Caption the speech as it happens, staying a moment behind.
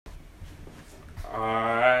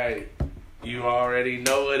Alright. You already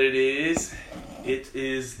know what it is. It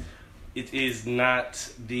is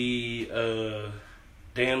not the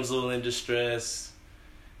damsel in distress.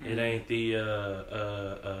 It ain't the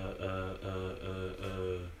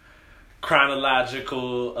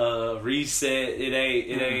chronological reset. It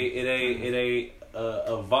ain't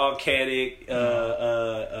a volcanic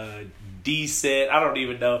D set. I don't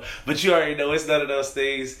even know, but you already know it's none of those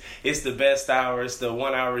things. It's the best hour. It's the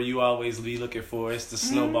 1 hour you always be looking for. It's the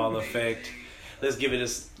Snowball Effect. Let's give it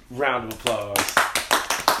a round of applause.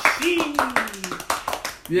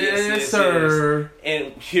 Yes, sir. Yes.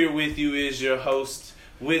 And here with you is your host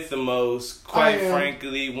with the most, quite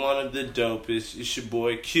frankly, one of the dopest. It's your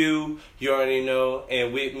boy Q. You already know.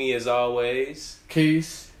 And with me as always,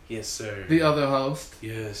 Keys. Yes, sir. The other host.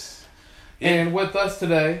 Yes. And with us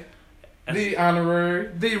today, the honorary,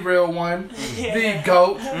 the real one, the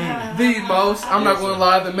GOAT, the most. I'm not going to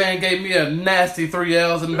lie, the man gave me a nasty 3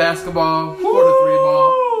 L's in basketball for the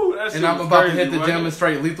 3-ball. And I'm about to hit the gym and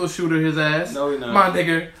straight lethal shooter his ass. No, you're not. My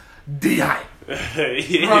nigga, D.Hite. My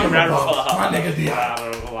nigga You D.Hite.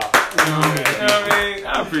 know what I mean?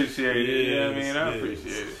 I appreciate it. You know what I mean? I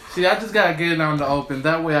appreciate it. See, I just gotta get it out in the open.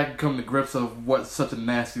 That way I can come to grips of what such a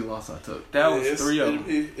nasty loss I took. That was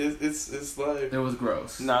 3-0. It's life. It was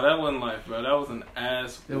gross. Nah, that wasn't life, bro. That was an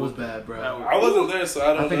ass. It was bad, bro. I wasn't there, so I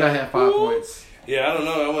don't know. I think I had 5 points. Yeah, I don't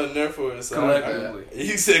know. I wasn't there for it. So Collectively.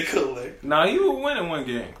 You said collect. Nah, you were winning one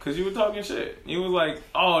game because you were talking shit. You was like,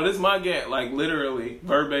 oh, this is my game. Like, literally,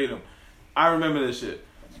 verbatim. I remember this shit.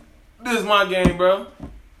 This is my game, bro.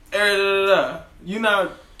 You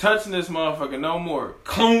not touching this motherfucker no more.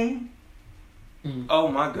 Cloom. Oh,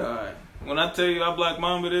 my God. When I tell you I Black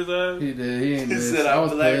Mamba his ass. He did. He ain't He this. said I I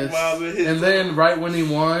was Black pissed. Mamba his And then right when he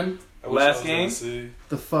won, last game,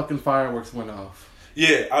 the fucking fireworks went off.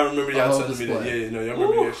 Yeah, I remember y'all telling me that. display. Yeah, y'all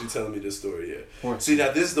remember you actually telling me this story. Yeah. See,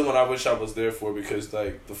 now this is the one I wish I was there for because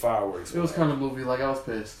like the fireworks. It was kind of movie. Like I was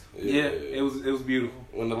pissed. yeah, it was beautiful.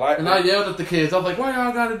 When the light. And I yelled at the kids. I was like, "Why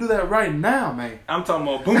y'all got to do that right now, man?" I'm talking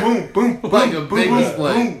about boom, boom, boom, boom, Like a boom, big boom,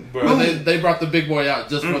 display. boom, bro. But they brought the big boy out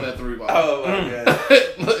just for that 3-ball. Oh my god!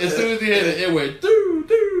 As soon as he hit it, it went doo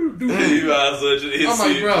doo doo. You might as well just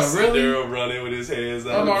I'm like, bro, really? Darryl running with his hands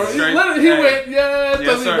out. I'm already, Straight- he went, yes,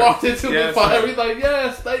 Yes, he sir. walked into Yes, the fire. sir. He's like,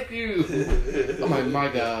 yes, thank you. I'm like, my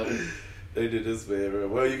God. They did this, man, bro.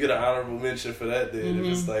 Well, you get an honorable mention for that, then. If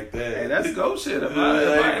it's like that. Hey, that's go shit. If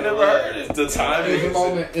I ain't never heard it. The It timing was a is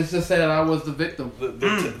moment. It's just that I was the victim.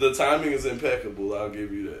 the timing is impeccable. I'll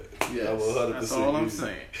give you that. Yes. I will 100%. That's all I'm give you.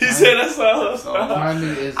 saying. He said that's all. That's all. Timing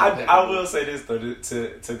is I impeccable. will say this though,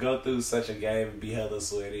 to go through such a game and be hella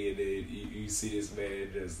sweaty, and then you see this man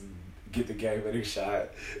just get the game winning shot,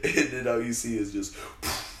 And then all you see is just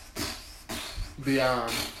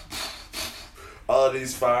Beyond. all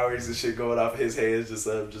these fireworks and shit going off his hands.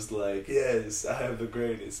 Just like, yes, I have the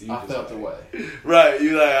greatest. You I just felt the like, way. Right,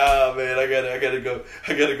 you like, man, I gotta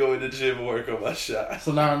go in the gym and work on my shot.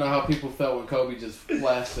 So now I know how people felt when Kobe just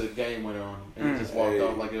flashed the game winner on him and he just walked Hey.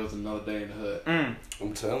 off like it was another day in the hood.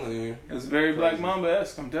 I'm telling you, It was very Black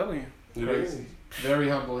Mamba-esque, I'm telling you. Crazy. Very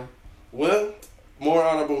humbling. Well, more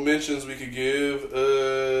honorable mentions we could give.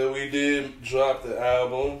 We did drop the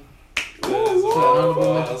album. So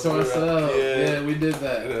honorable mention to ourselves. Yeah, we did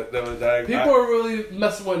that. That was that. People are really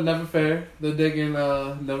messing with Never Fair. They're digging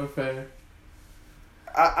Never Fair.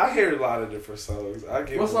 I hear a lot of different songs.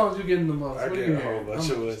 What songs you getting the most? I What get you a hearing? whole bunch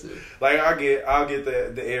I'm of ones. interested. Like I'll get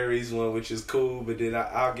the Aries one, which is cool, but then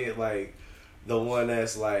I'll get like the one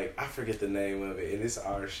that's like I forget the name of it, and it's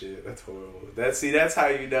our shit. That's horrible. That's how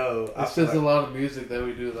you know. It's just a lot of music that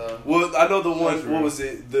we do though. Well, I know the one. That's What real. was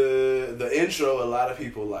it? The intro. A lot of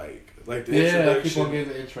people like the Yeah, keep introduction. on getting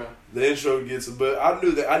the intro. The intro gets, but I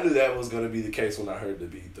knew that was gonna be the case when I heard the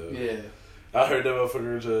beat though. Yeah. I heard that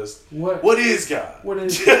motherfucker just. What is God? What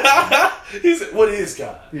is He said, "What is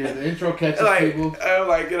God?" Yeah, the intro catches Like, people. I'm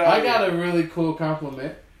like, get out I of got here. a really cool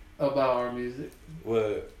compliment about our music.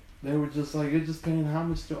 What? They were just like, you're just paying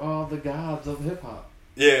homage to all the gods of hip hop.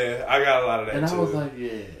 Yeah, I got a lot of that And too. I was like,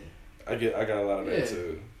 yeah, I got a lot of that Yeah.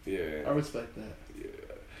 too. Yeah, I respect that.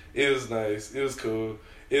 it was nice. It was cool.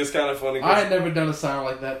 It was kind of funny. I ain't never done a sound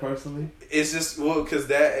like that personally. It's just because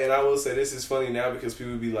that, and I will say this is funny now because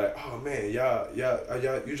people be like, "Oh man, y'all,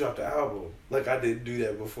 you dropped the album." Like I didn't do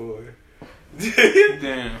that before.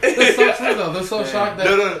 Damn. It's so true though. They're so shocked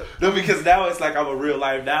that No, because now it's like I'm a real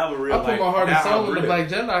life. Now I'm a real I life. put my heart and now soul I'm in the real. Black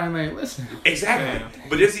Jedi and they ain't listen. Exactly. Damn.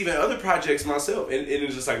 But there's even other projects myself, and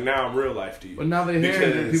it's just like now I'm real life to you. But now they're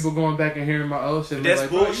hearing that people going back and hearing my old shit. That's like,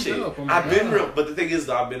 bullshit. dope. I've been real, but the thing is,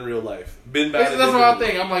 though, I've been real life. Been about it. That's what I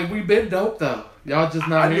think. I'm like, we been dope though. Y'all just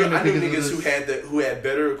not hearing it. I knew because niggas who had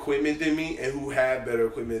better equipment than me and who had better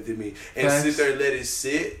equipment than me, and sit there and let it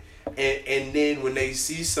sit, and then when they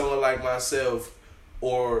see someone like myself.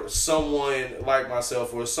 Or someone like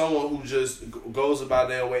myself, or someone who just goes about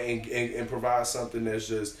their way and provides something that's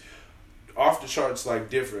just off the charts, like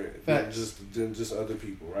different than just other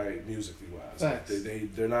people, right? Musically wise, like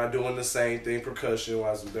they're not doing the same thing. Percussion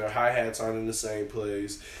wise, their hi hats aren't in the same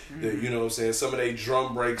place. You know what I'm saying? Some of their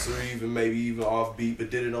drum breaks are maybe even off beat, but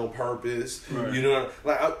did it on purpose. Right. You know,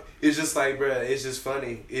 it's just like, bruh, it's just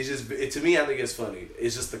funny. To me, I think it's funny.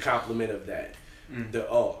 It's just the compliment of that.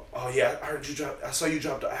 Oh yeah, I heard you drop. I saw you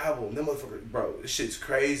drop the album. That motherfucker, bro, this shit's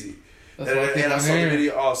crazy. And I saw the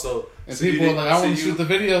video also. And people are like, I want to shoot the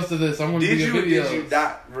videos to this. I want to do the videos. Did you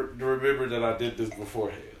not remember that I did this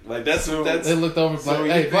beforehand? Like that's they looked over. So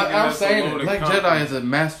like, hey, but I'm saying it. Black Jedi is a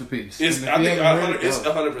masterpiece. I think it's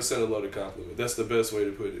 100% a loaded compliment. That's the best way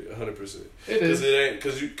to put it. 100%. It is. Because it ain't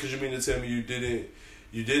because you mean to tell me you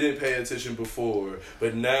didn't pay attention before,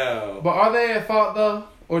 but now. But are they at fault though?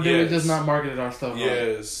 Or did we Yes. just not market our stuff right?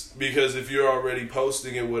 Yes, because if you're already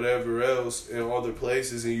posting it whatever else in other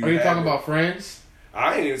places and you Are you talking about friends?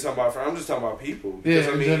 I ain't even talking about friends. I'm just talking about people. Yeah, Because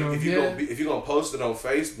I mean, general, if you're gonna post it on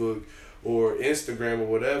Facebook or Instagram or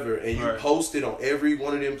whatever, and you post it on every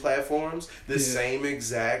one of them platforms the same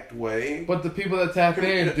exact way. But the people that tap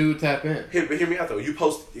in do tap in. Hear me out though. You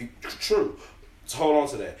post true. So hold on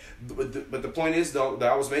to that. But the point is though that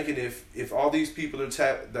I was making, if all these people are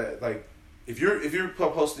if you're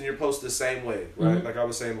posting your post the same way, right? Mm-hmm. Like I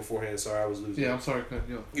was saying beforehand. Sorry, I was losing. Yeah, I'm sorry, cut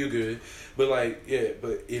you. You good, but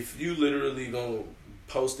but if you literally gonna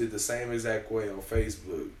post it the same exact way on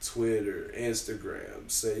Facebook, Twitter, Instagram,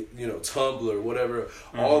 say Tumblr, whatever,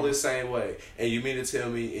 all the same way, and you mean to tell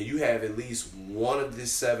me, and you have at least one of the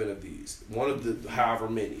 7 of these, one of the however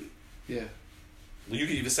many. Yeah. You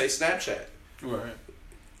can even say Snapchat. Right.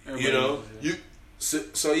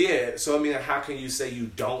 So I mean, how can you say you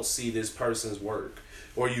don't see this person's work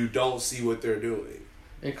or you don't see what they're doing?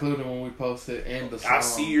 Including when we post it and the song. I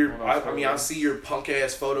see your punk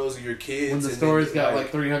ass photos of your kids. When the stories got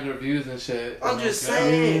like 300 views and shit. I'm just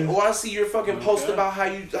saying. Or I see your fucking post about how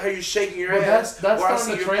you're shaking your ass. That's or I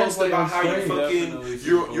see your post about how you fucking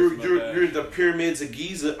you're in the pyramids of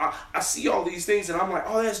Giza. I see all these things and I'm like,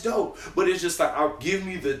 oh, that's dope. But it's just like, give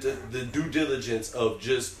me the due diligence of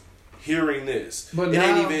just hearing this. But it now,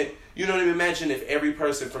 ain't even. You don't even imagine if every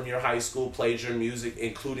person from your high school played your music,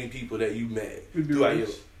 including people that you met. We'd be rich.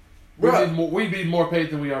 We'd be more paid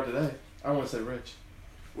than we are today. I want to say rich.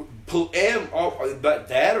 And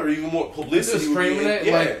that or even more publicity. If they're streaming it,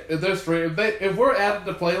 like if they're streaming, if we're added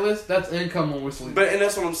to playlist, that's income when we're sleeping. And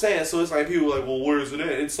that's what I'm saying. So it's like people are like, well, where's it at?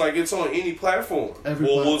 It's like it's on any platform.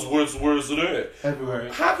 Where's it at? Everywhere.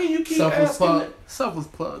 How can you keep asking? Selfless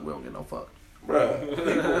plug. We don't get no fuck.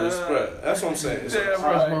 Bruh, that's what I'm saying. Fresh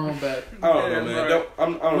my own back. I don't know,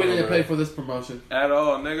 man. We didn't pay for this promotion at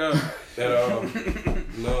all, nigga. At all.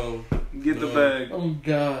 No. Get the bag. Oh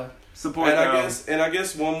God. Support. And I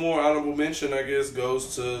guess one more honorable mention,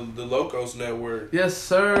 goes to the Locos Network. Yes,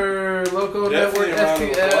 sir. Loco Network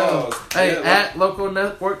STL. Hey, at Loco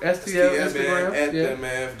Network STL Instagram. At them,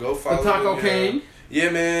 man. Go follow the Taco King.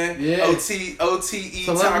 Yeah, man. Yeah. OTE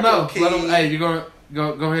so Taco King. Hey, you're gonna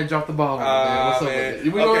go ahead and drop the ball. What's up with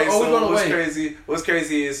it? What's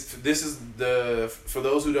crazy is this is for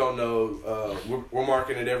those who don't know, we're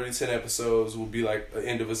marking it every 10 episodes will be like the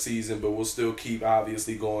end of a season, but we'll still keep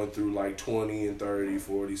obviously going through like 20 and 30,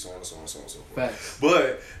 40, so on and so on and so on and so forth. Facts.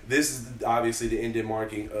 But this is obviously the ending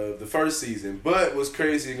marking of the first season. But what's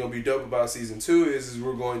crazy and gonna be dope about season 2 is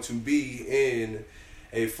we're going to be in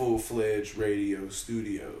a full-fledged radio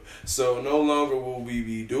studio. So no longer will we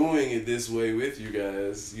be doing it this way with you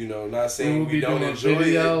guys. Not saying we don't enjoy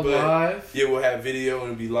it, but live. Yeah, we'll have video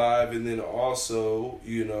and it'll be live, and then also,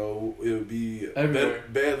 it'll be everywhere.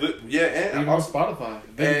 And even also, on Spotify.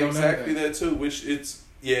 Exactly that too. Which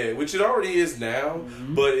it already is now.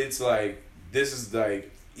 Mm-hmm. But it's like this is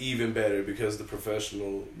like even better because the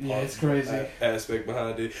professional it's crazy aspect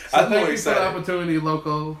behind it. So I'm thank more you excited. for the opportunity,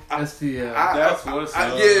 Loco STL. That's what's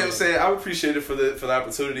up. Yeah, I'm saying I appreciate it for the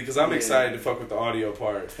opportunity because I'm excited to fuck with the audio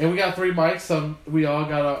part. And we got 3 mics, so we all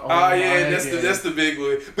got our own. Oh yeah, that's the big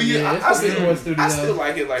one. But I still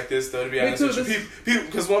like it like this though. To be honest with you, people,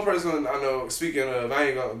 because one person I know. Speaking of, I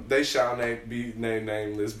ain't gonna. They shall be named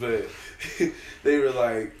nameless, but they were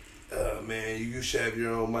like, man, you should have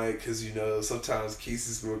your own mic because you know sometimes Keith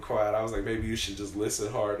is more quiet. I was like, maybe you should just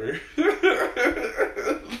listen harder.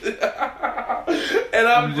 And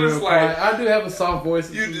I'm just like, I do have a soft voice.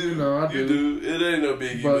 You do, you know, I do. You do. It ain't no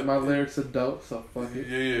biggie. But my lyrics are dope, so fuck it.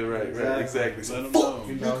 Yeah, right, exactly. So fuck.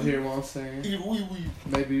 You know, hear what I'm saying?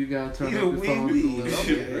 Maybe you gotta turn up your phone a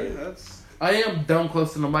little. Right. I am dumb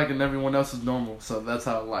close to the mic and everyone else is normal, so that's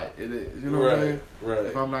how light it is. You know what I mean? Right.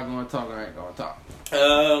 If I'm not going to talk, I ain't going to talk.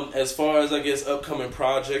 As far as I guess upcoming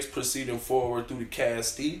projects proceeding forward through the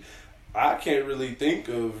casting, I can't really think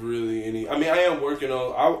of really any. I mean, I am working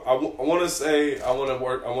on. I want to say I want to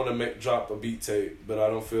work. I want to drop a beat tape, but I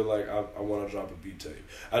don't feel like I want to drop a beat tape.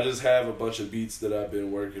 I just have a bunch of beats that I've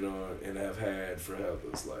been working on and have had for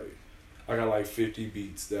helpers. Like I got like 50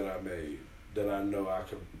 beats that I made that I know I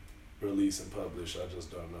could release and publish. I just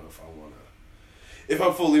don't know if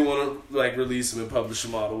I fully want to like release them and publish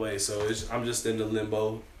them all the way. So I'm just in the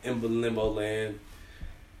limbo land.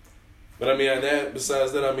 But I mean,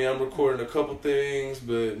 besides that, I mean, I'm recording a couple things,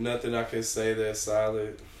 but nothing I can say that's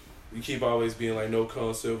solid. You keep always being like no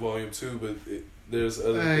concept volume 2, but there's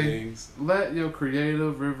other things. Let your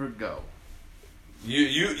creative river go.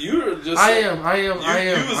 You're just. I am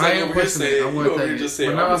pushing it. I want to take it.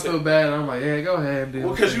 But now I feel bad. I'm like, yeah, go ahead.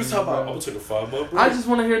 Well, because you was talking about, I'm gonna take a 5-month break. I just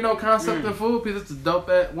want to hear no concept and food because it's dope.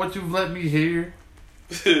 At what you've let me hear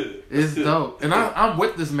is dope, and I'm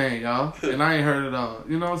with this man, y'all, and I ain't heard it all.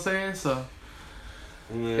 You know what I'm saying? So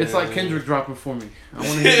it's like Kendrick dropping for me. I want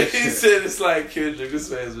to hear this shit. He said it's like Kendrick.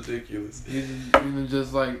 This man's ridiculous. He even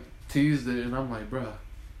just like teased it, and I'm like, bruh.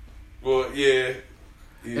 Well, yeah.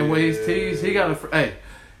 And when he's teased, he got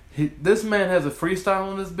this man has a freestyle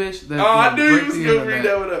on this bitch. I knew he was gonna bring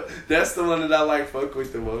that one up. That's the one that I like fuck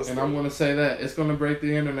with the most. And I'm gonna say that it's gonna break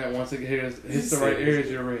the internet once it hits the right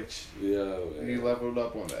ears. You're rich. Yeah, man. He leveled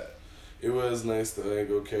up on that. It was nice though. I ain't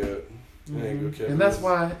gonna cap. And that's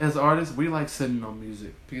why, as artists, we like sitting on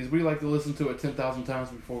music because we like to listen to it 10,000 times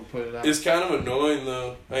before we put it out. It's kind of annoying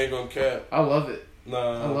though. I ain't gonna cap. I love it. Nah,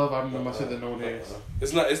 I love my shit that no one hears.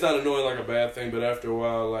 It's not annoying like a bad thing, but after a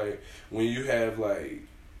while, like when you have like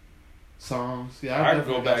songs, yeah, I can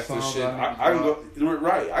go back to shit. I can go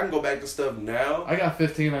right. I can go back to stuff now. I got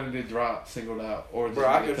 15 I need to drop singled out, or bro,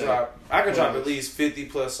 I can drop at least 50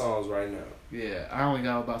 plus songs right now. Yeah, I only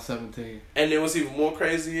got about 17. And then what's even more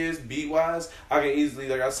crazy is beat wise, I can easily,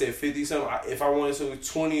 like I said, 50 something. If I wanted to,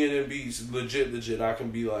 20 of them beats, legit, I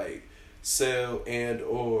can be like sell and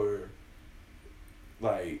or.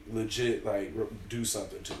 Like legit, like do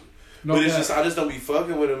something to it. No, but it's just I just don't be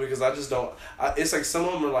fucking with them because I just don't. It's like some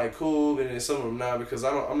of them are like cool and then some of them not because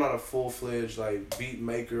I'm not a full-fledged like beat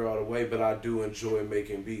maker all the way, but I do enjoy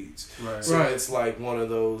making beats. Right. So it's like one of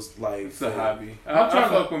those like it's a hobby. I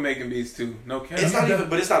fuck with making beats too. No cap. It's not even,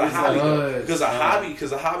 but it's not a hobby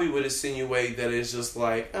because a hobby would insinuate that it's just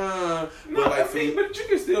like but like but you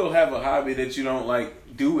can still have a hobby that you don't like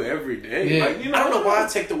do every day. Yeah. Like, you know, I don't know why I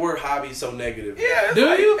take the word hobby so negative. Yeah, do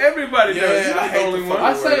you? Everybody does. Yeah, I hate the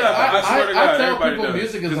I say I tell people does.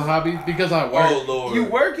 music is a hobby because I work. Oh Lord, you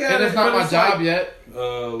work at and it, it's not my job yet.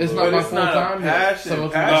 It's not my full time yet. So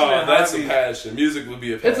that's a passion. Music would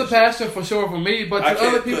be a passion. It's a passion for sure for me, but to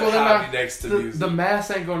other people, they're not. Next to music. The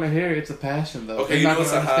mass ain't gonna hear it's a passion though. Okay, you know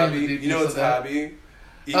it's a hobby. You know it's a hobby.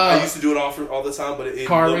 I used to do it all the time, but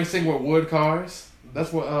car racing with wood cars.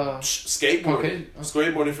 That's what skateboarding.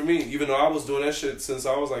 Skateboarding for me, even though I was doing that shit since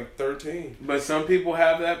I was like 13. But some people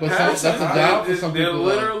have that passion. That's a job for some people.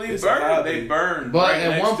 They literally burn. They burn. But right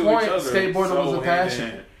at one point, skateboarding was a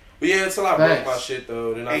passion. But yeah, until I broke my shit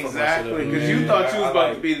though, then I exactly because you thought you was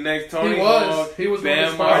about to be the next Tony Hawk. He was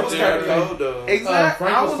Bam Margera. I was kind of cold though. Exactly.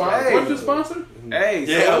 Weren't you sponsored? Hey,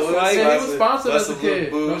 yeah, so it's he was sponsored as a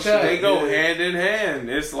kid. Okay. They go hand in hand.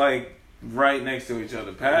 It's like right next to each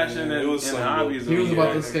other. Passion and hobbies. He was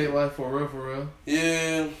about to skate life for real.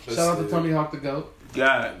 Yeah. Shout out to Tony Hawk the GOAT.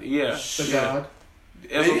 God, yeah. The God.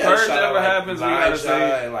 If a purge ever happens, we gotta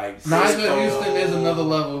say Nigel Houston is another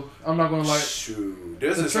level. I'm not gonna like. Shoot,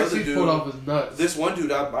 there's the this tricks other he dude. pulled off is nuts. This one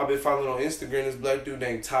dude I've been following on Instagram. This black dude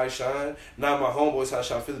named Ty Shine. Not my homeboy Ty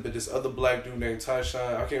Shine Philly, but this other black dude named Ty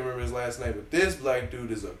Shine. I can't remember his last name, but this black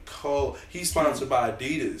dude is a cold. He's sponsored by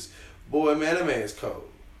Adidas. Boy, man, that man's cold.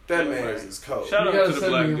 That man is cold. Shout out to the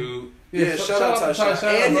black dude. Yeah, shout out to Tyshawn.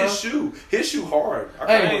 And his shoe hard.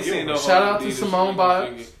 I ain't seen no shout out to Simone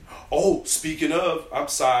Biles. Oh, speaking of, I'm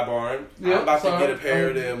sidebarring. Yep, I'm about to get a pair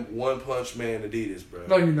of them One Punch Man Adidas, bro.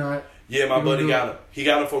 No, you're not. Yeah, my buddy got them. He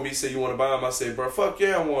got them for me. He said, "You want to buy them?" I said, "Bro, fuck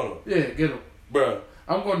yeah, I want them." Yeah, get them, bro.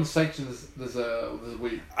 I'm going to Sanction this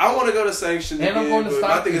week. I want to go to Sanction and again, I'm going to but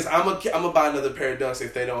my thing is, I'm gonna buy another pair of Dunks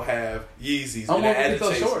if they don't have Yeezys. I'm going to get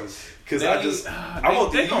those shorts. Because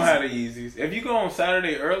they gonna have the Yeezys. If you go on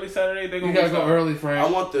early Saturday, they gonna. You gotta go early, friend.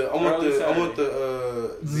 I want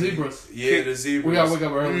the zebras. Yeah, the zebras. We gotta wake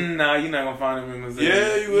up early. Nah, you're not gonna find them in the zebras.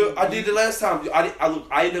 Yeah, you will. I did the last time. I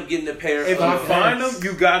ended up getting a pair. If you find them,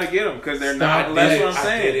 you gotta get them because they're not. That's what I'm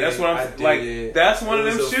saying. That's what I'm like. That's one of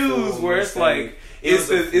them shoes where it's like it's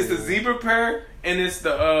the zebra pair and it's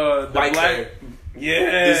the white black. pair.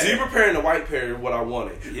 Yeah, the zebra pair and the white pair are what I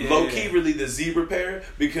wanted. Yeah. Low key, really the zebra pair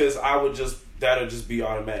because that'll just be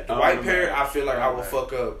automatic. The white pair, I feel like I will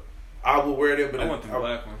fuck up. I will wear them, but I want the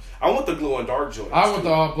black ones. I want the glow and dark joints. I want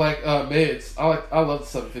the all black mids. I love the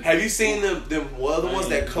 750. Have you seen them other ones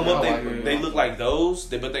that come up? They look like those,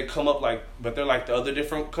 but they come up but they're like the other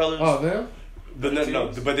different colors. Oh, them? But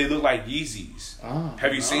no, but they look like Yeezys. Oh.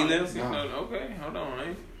 Have you seen them? No. Okay, hold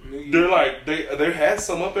on. They're like they had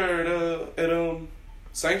some up there at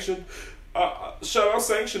Sanction. Shout out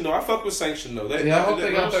Sanction though. I fuck with Sanction though. I hope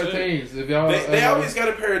they got 13s. If y'all, they always got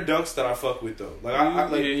a pair of Dunks that I fuck with though.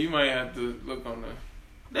 Like you might have to look on the.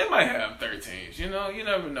 They might have 13s. You know, you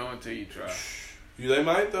never know until you try. They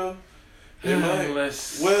might though. They might.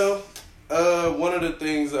 Well, one of the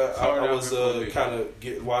things I was kind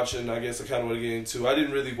of watching. I guess I kind of want to get into. I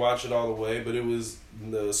didn't really watch it all the way, but it was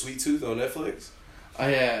the Sweet Tooth on Netflix. Oh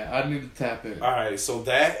yeah, I need to tap in. Alright, so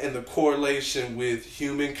that and the correlation with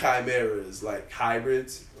human chimeras, like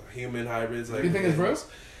human hybrids. Like you think it's real?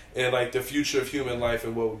 And like the future of human life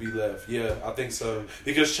and what would be left. Yeah, I think so.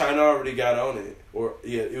 Because China already got on it. Or,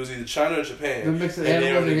 yeah, it was either China or Japan. The mix of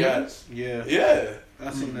animals and humans? Yeah.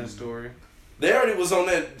 I seen that story. They already was on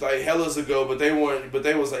that like hellas ago, but they weren't. But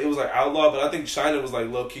they was like it was like outlaw. But I think China was like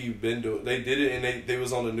low key been doing. They did it and they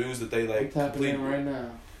was on the news that they like. I'm tapping in right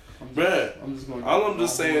now. All I'm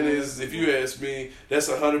just saying is, if you ask me, that's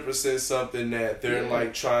 100% something that they're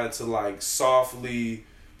like trying to like softly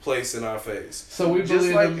place in our face. So we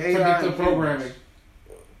believe in predictive programming.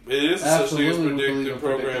 It is essentially predictive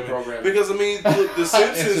programming. Because I mean, look, The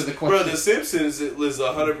Simpsons, The Simpsons is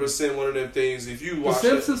 100% one of them things. If you watch The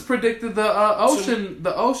Simpsons predicted the ocean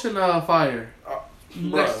fire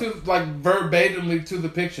next to like verbatimly to the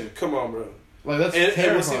picture. Come on, bro. Like that's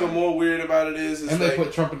and what's even more weird about it is and they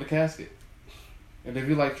put Trump in the casket. And if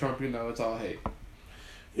you like Trump, you know it's all hate.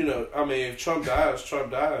 You know, I mean, if Trump dies,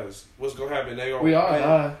 Trump dies. What's gonna happen? They gonna we all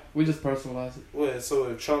die. We just personalize it. Well,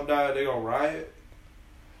 so if Trump died, they gonna riot?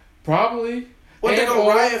 Probably. What they gonna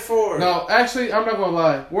riot for? No, actually, I'm not gonna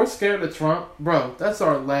lie. We're scared of Trump, bro. That's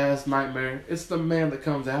our last nightmare. It's the man that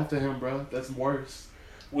comes after him, bro. That's worse.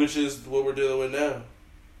 Which is what we're dealing with now.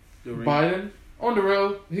 Biden. On the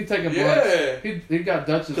road, he taking blunts. He got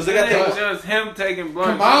Dutchess. Because they got just him taking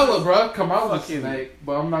blunts. Kamala, bro. Kamala's a snake.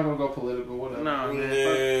 But I'm not going to go political. Whatever. No,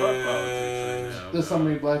 man. Fuck politics right now, there's so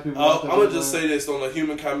many black people. I'm going to just say this. On the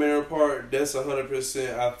human chimera part, that's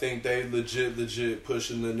 100%. I think they legit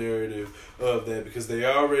pushing the narrative of that. Because they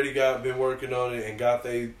already been working on it and got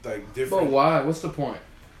they like different. But why? What's the point?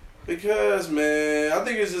 Because, man, I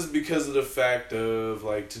think it's just because of the fact of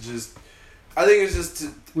like to just. I think it's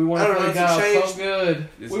just we want to play God so good.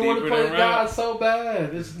 It's we want to play God so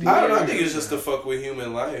bad. I think it's just to fuck with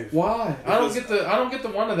human life. Why? Because I don't get the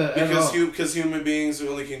one of that. Because human beings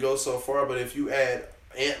only can go so far. But if you add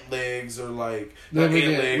ant legs or like ant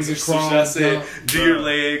legs, or should I say deer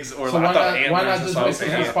legs or so why not just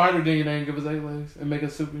make a spider DNA and give us 8 legs and make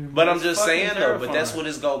us superhuman? But I'm just saying though. But that's what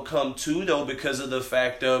it's gonna come to though because of the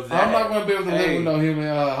fact of that. I'm not gonna be able to live with no human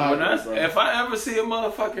hybrid. If I ever see a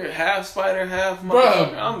motherfucker half spider, half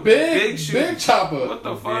motherfucker, I'm big chopper. What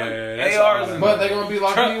the fuck? Yeah, ARs. But they're gonna be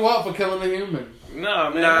locking you up for killing a human. Nah,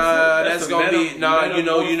 man. That's gonna be you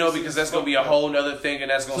know because that's gonna be a whole nother thing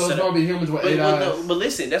and that's gonna. So it's gonna be humans with 8 eyes. No, but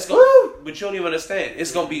listen, that's gonna. But you don't even understand.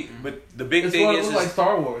 It's gonna be. But the big thing is like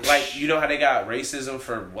Star Wars. Like you know how they got racism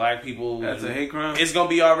for black people. That's a hate crime. It's gonna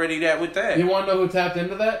be already that with that. You want to know who tapped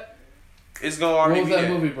into that? It's gonna already be that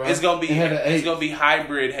movie, bro? It's gonna be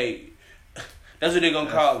hybrid hate. That's what they're gonna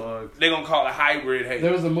call it. They're gonna call it hybrid hate.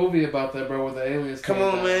 There was a movie about that, bro, where the aliens Come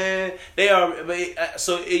on, man. They are.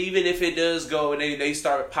 So even if it does go and they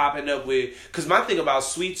start popping up with, because my thing about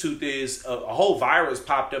Sweet Tooth is a whole virus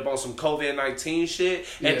popped up on some COVID-19 shit.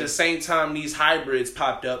 At the same time, these hybrids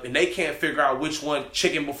popped up, and they can't figure out which one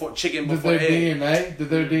chicken before egg. Did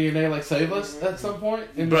their DNA like save us at some point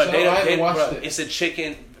in the Bro, show? they I don't. haven't watched it. It's a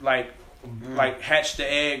chicken like hatch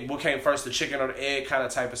the egg. What came first, the chicken or the egg? Kind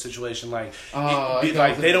of type of situation. Like,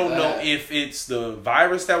 they don't know if it's the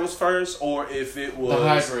virus that was first or if it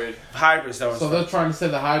was the hybrids that was. So first. they're trying to say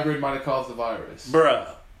the hybrid might have caused the virus,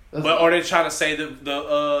 bruh. Or they're trying to say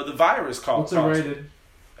the virus caused. What's it rated?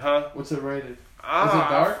 Huh? What's it rated? Is it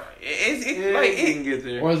dark? It can get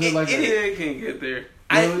there. Or is it like it can get there?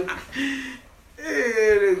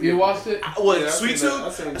 You watched it? Sweet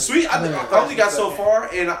Tooth? Sweet. I only got so far,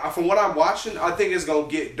 and from what I'm watching, I think it's gonna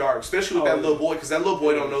get dark, especially with that little boy, because that little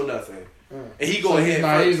boy don't know nothing, and he going he's head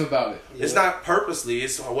naive first. about it. It's not purposely.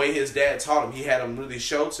 It's the way his dad taught him. He had him really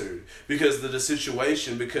sheltered because of the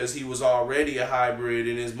situation, because he was already a hybrid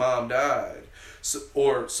and his mom died.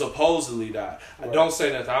 Or supposedly died. Right. Don't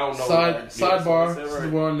say nothing. I don't know. Sidebar. This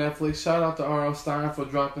is on Netflix. Shout out to R.L. Stein for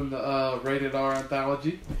dropping the rated R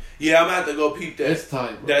anthology. Yeah, I'm gonna have to go peep that. It's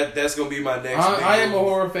tight, bro. That's gonna be my next. I am a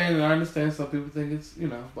horror fan, and I understand some people think it's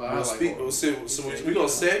but I like horror. So we're gonna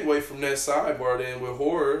segue from that sidebar then with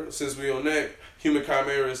horror, since we on that human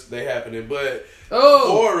chimeras they happening, but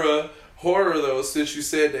horror though. Since you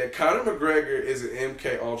said that, Conor McGregor is an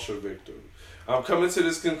MK Ultra victim. I'm coming to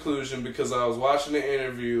this conclusion because I was watching the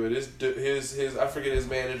interview and his I forget his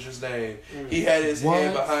manager's name. He had his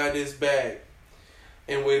hand behind his back,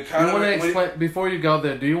 and when Conor, before you go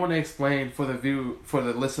there, do you want to explain for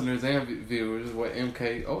the listeners and viewers what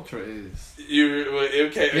MK Ultra is? MK?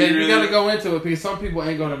 Yeah, you gotta go into it because some people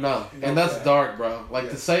ain't gonna know, and that's dark, bro.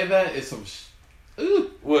 Like to say that is some.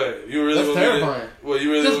 What you really? That's terrifying. What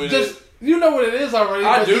you really? Just you know what it is already.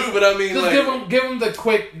 I do, but I mean, just like, give him the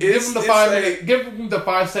quick, give him the 5 minute, give him the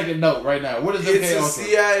 5-second note right now. What is MK Ultra? It's a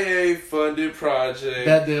CIA funded project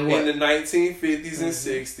that did what? In the 1950s and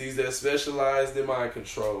 60s that specialized in mind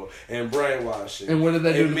control and brainwashing. And what did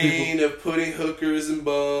that do to people? Of putting hookers and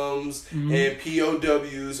bums and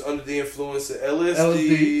POWs under the influence of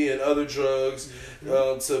LSD and other drugs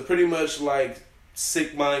to pretty much like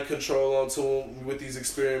sick mind control onto them with these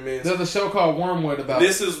experiments. There's a show called Wormwood about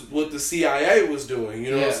this is what the CIA was doing,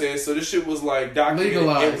 you know what I'm saying? So this shit was like documented.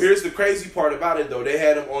 Legalized. And here's the crazy part about it though. They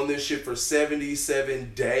had them on this shit for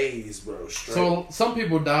 77 days, bro. Straight. So some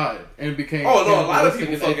people died and became a lot of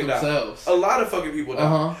people fucking died. A lot of fucking people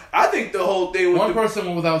died. I think the whole thing with one person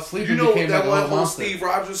went without sleeping. You know became that like one whole Steve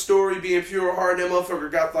Rogers story being pure heart, that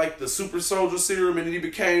motherfucker got like the super soldier serum and then he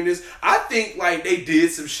became this. I think like they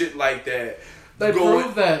did some shit like that. They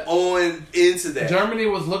proved that on into that. Germany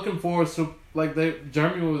was looking for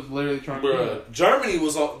Germany was literally trying to do it. Germany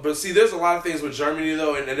was on, but see, there's a lot of things with Germany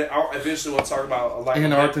though, and I eventually want to talk about like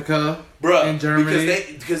Antarctica, in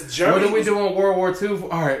Germany. Because Germany. What did we do in World War II?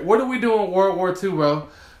 All right, what did we do in World War II, bro?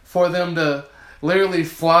 For them to literally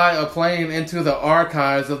fly a plane into the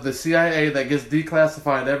archives of the CIA that gets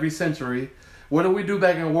declassified every century. What did we do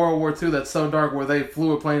back in World War II that's so dark where they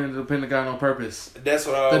flew a plane into the Pentagon on purpose? That's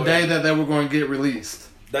what I The day that they were going to get released.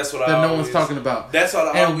 That's what that no one's talking about. That's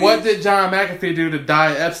what And what did John McAfee do to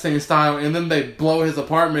die Epstein style and then they blow his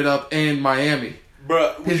apartment up in Miami?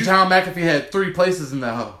 Bruh, John McAfee had 3 places in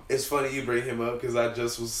that hoe. It's funny you bring him up because I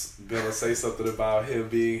just was gonna say something about him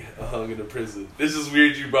being hung in a prison. It's just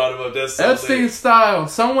weird you brought him up. That's Epstein style.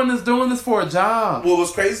 Someone is doing this for a job. Well,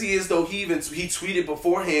 what's crazy is though he tweeted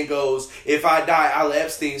beforehand goes, "If I die, I'll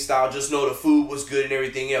Epstein style. Just know the food was good and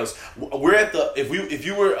everything else." We're at the if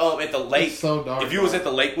you were at the lake, it's so dark, if you was at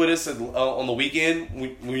the lake with us on the weekend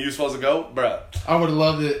when you were supposed to go, bruh. I would have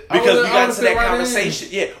loved it because we got to that conversation.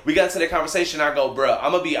 Yeah, we got to that conversation. I go, bruh,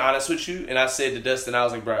 I'm gonna be honest with you, and I said to Dustin, I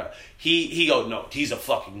was like, bruh, he go, no, he's a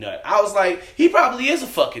fucking nut. I was like, he probably is a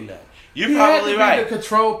fucking nut. You're probably right. To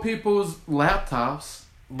control people's laptops,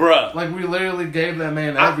 bruh. Like we literally gave that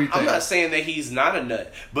man everything. I'm not saying that he's not a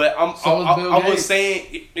nut, but I was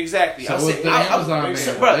saying exactly. So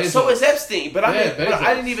so is Epstein, but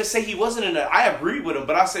I didn't even say he wasn't a nut. I agreed with him,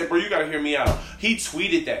 but I said, bro, you gotta hear me out. He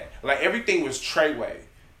tweeted that like everything was Treyway,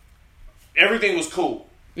 everything was cool.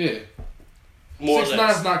 Yeah.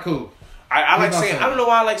 6ix9ine's not cool. I like saying. I don't know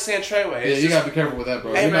why I like saying Treyway. Yeah, you gotta be careful with that,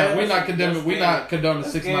 bro. Hey, we're not condemning. We're not condoning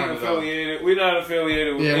 6ix9ine. We're not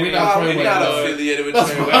affiliated with. Yeah, we're not affiliated with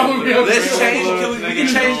Treyway. Let's change. We can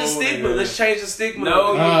change the stigma. Let's change the stigma.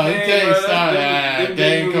 No, you can't. Stop.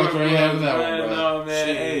 Gang culture ain't having that one, bro. No, man.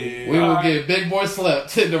 Hey, We will get big boy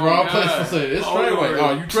slept in the wrong place for saying it's Treyway.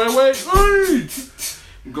 Oh, you Treyway?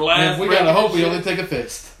 Glass. We gotta hope we only take a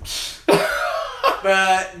fist.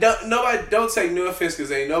 But don't take no offense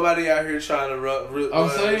because ain't nobody out here trying to I'm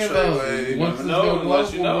saying though, once it's go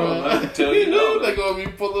global, bro, tell you know, they gonna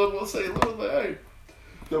be pulling up on St. Louis like, hey,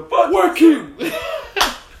 the fuck work you.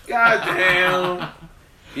 Goddamn.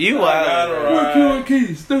 You Work you and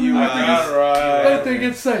Keys. They think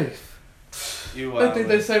it's safe. They think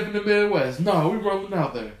they safe in the Midwest. No, we rolling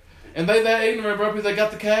out there. And they that ignorant, bro, because they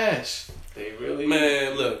got the cash. They really...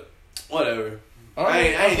 Man, look. Whatever.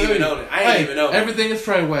 Right, I ain't even on it. I ain't even on it. Everything is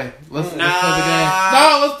Treyway. Let's play the game.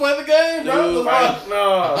 No, let's play the game, bro.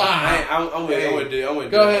 Dude, I'm with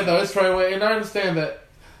you. Go ahead, though. It's Treyway. And I understand that.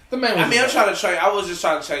 The man was I'm trying to change. I was just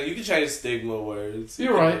trying to change. You can change stigma words.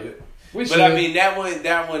 You're right. But I mean that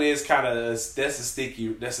one is kind of that's a sticky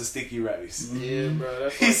race. Yeah, bro.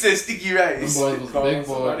 He said sticky race. Them boys was big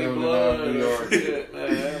boy doing it out in New York.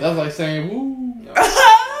 That's like saying woo. He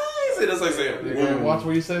said that's like saying woo. Watch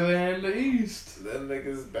where you say they're in the East. Them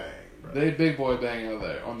niggas bang, bro. They big boy bang out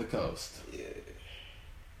there on the coast. Yeah.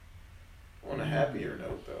 On a happier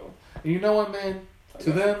note though. And you know what, man?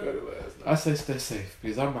 To them, I say stay safe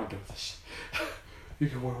because I'm not doing this shit. You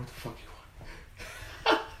can wear what the fuck you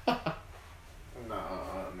want. Nah,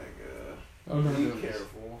 nigga. I'm not Be doing this.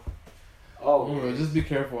 careful. Oh, Just be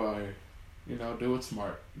careful out here. You know, do it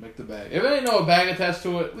smart. Make the bag. If there ain't no bag attached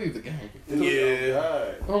to it, leave the game.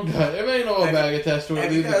 Yeah. Oh God! If there ain't no bag attached to it,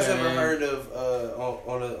 have leave you the guys game. ever heard of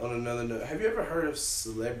on another note? Have you ever heard of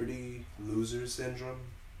celebrity loser syndrome?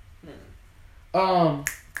 Rob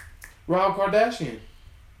Kardashian.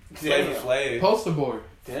 Flavor Flav. Poster board.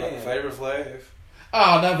 damn. Flavor Flav.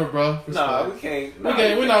 Oh, never, bro. Nah, we can't.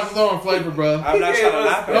 We're not throwing flavor, bro. I'm not trying to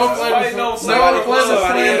knock No flavor. No Flavor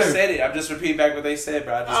Somebody else slander. said it. I'm just repeating back what they said,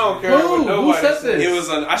 bro. I don't care Who? what Who nobody said this? It was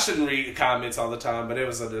on. I shouldn't read comments all the time, but it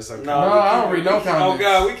was under some. No, I don't read no Oh comments.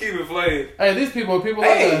 God, we keep it flavor. Hey, these people are people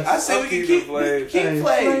Hey, like I us. said we can keep Flav. Hey,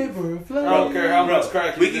 Flav. flavor. I don't care how much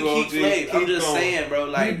crack We you can do, keep OG. Flav. I'm Keep just going. saying, bro.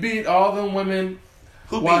 He Like beat all them women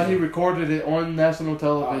who while beat he him? recorded it on national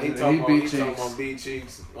television. He beat talking Cheeks. about beat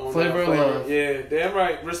cheeks. On Flavor of love. Yeah, damn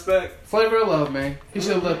right. Respect. Flavor of love, man. He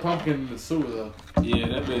should have let Pumpkin in the sewer though. Yeah,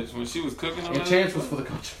 that bitch when she was cooking on And Chance was for the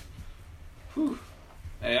culture.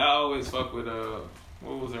 Hey, I always fuck with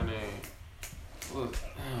what was her name?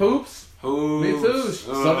 Hoops. Who? Me too.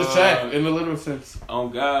 So did Shaq in the literal sense.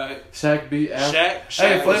 On God. Shaq beat Al. Shaq.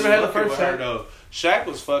 Hey, was Flavor had the fucking first with her Shaq. though. Shaq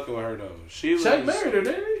was fucking with her though. She was. Shaq married her,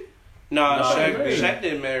 didn't he? Nah, No, Shaq. he Shaq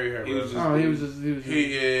didn't marry her, He bro. was just- Oh, he was just.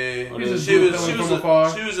 Yeah, He was just she was from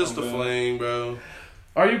afar. she was just a fling, bro.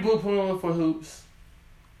 Are you blue pilling for hoops?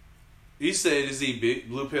 You said is he big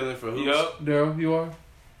blue pilling for who? Yup. Daryl, you are?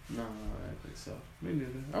 No, I don't think so. Me neither.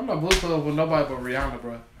 I'm not blue pilling for nobody but Rihanna,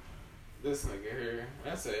 bro. This nigga here.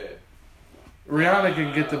 That's it. Rihanna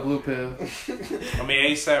can get the blue pill. I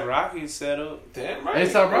mean, ASAP Rocky set up. Damn right.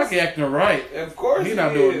 A$AP Rocky acting right. Of course He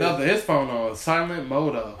not doing nothing. His phone on silent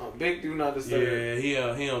mode though. Oh, big do not disturb.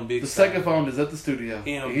 Yeah, he on big. The second phone is at the studio.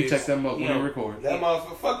 He on He big- check them up he when he on- record. That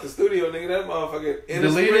motherfucker, fuck the studio, nigga. That motherfucker in the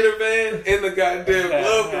Delete Sprinter van, in the goddamn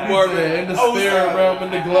glove department. Yeah, in the Oh, spirit God. realm,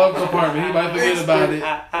 in the glove department. He might forget about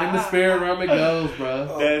it. In the spirit realm it goes, bro.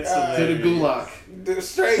 Oh, That's God. To the gulag. The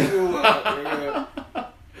straight gulag, nigga.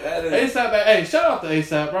 That is A$AP, hey, shout out to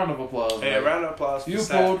A$AP. Round of applause. Hey, man. round of applause for You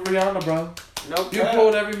Sap. pulled Rihanna, bro. no You cap.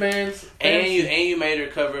 pulled every man's. and fantasy. you made her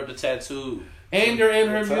cover up the tattoo. And you're in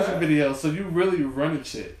her What's music that? video, so you really running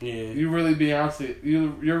shit. Yeah, You really Beyonce.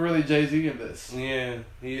 You're really Jay-Z in this. yeah.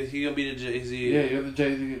 He gonna be the Jay-Z. Yeah, you're the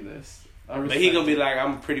Jay-Z in this. I But respect he gonna be it. like,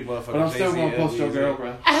 I'm a pretty motherfucker. But I'm still Jay-Z, gonna post your Jay-Z. girl,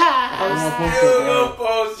 bro. I'm gonna post still her, gonna bro.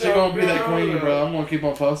 post She your gonna be that girl, queen, though. bro. I'm gonna keep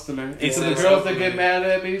on posting her. It's So the a- girls that get mad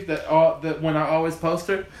at me, that when I always post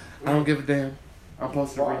her, I don't give a damn. I'm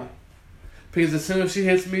posting Why? her. Because as soon as she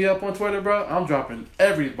hits me up on Twitter, bro, I'm dropping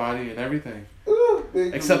everybody and everything. Ooh,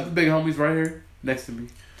 big Except the big homies right here next to me.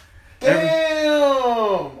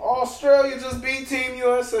 Damn! Australia just beat Team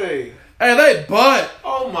USA. Hey, they butt.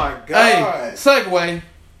 Oh my Hey, god! segue.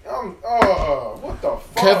 What the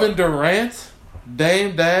fuck? Kevin Durant,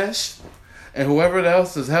 Dame Dash, and whoever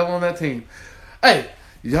else is hell on that team. Hey,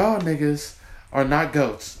 y'all niggas are not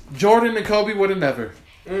GOATs. Jordan and Kobe would have never.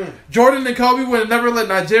 Jordan and Kobe would have never let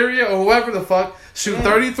Nigeria or whoever the fuck shoot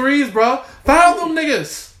 33s, bro. Foul them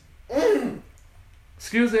niggas.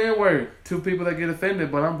 Excuse the N-word. Two people that get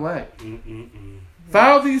offended, but I'm black.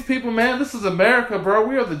 Foul these people, man. This is America, bro.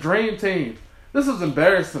 We are the dream team. This is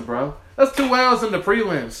embarrassing, bro. That's 2 hours in the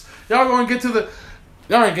prelims. Y'all gonna get to the...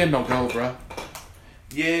 Y'all ain't getting no gold, bro.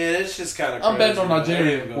 Yeah, it's just kind of. I'm betting on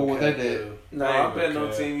Nigeria for what they did. No, I'm betting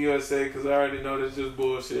on Team USA because I already know that's just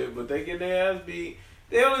bullshit. But they get their ass beat.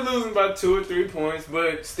 They only losing by 2 or 3 points,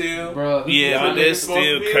 but still. Bro, yeah, but they're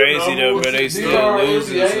still crazy though, bro. They these still are our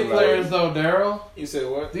losing. NBA players though, Darryl. You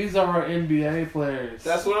said what? These are our NBA players.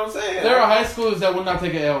 That's what I'm saying. There are high schoolers that would not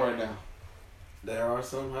take an L right now. There are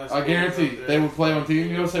some high schoolers. I guarantee they would play on Team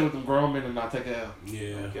USA with them grown men and not take an L.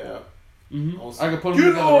 Yeah. Okay. I could put them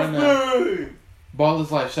together right now. Ball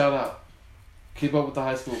is life. Shout out. Keep up with the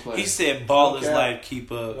high school players. He said, "Ball is life.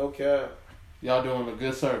 Keep up." No cap. Y'all doing a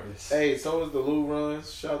good service. Hey, so is the Lou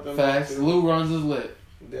Runs. Shout them Facts. out too. Lou Runs is lit.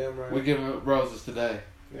 Damn right. We're giving roses today.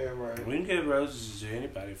 Damn right. We can give roses to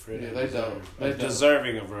anybody for Yeah, that. they don't. They don't.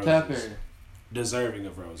 Deserving of roses. Tap in. Deserving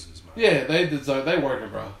of roses, man. Yeah, they deserve. They working,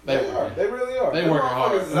 bro. They are. working. They really are. They Them working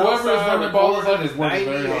hard. motherfuckers is Whoever is outside running ball is recording working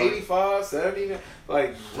very 90, hard. 85, 70,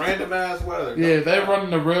 like random ass weather. Yeah, they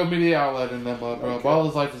running the real media outlet in them, bro. Okay. Ball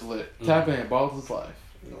is life is lit. Tap in. Ball is life.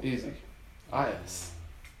 Okay. Easy. IS.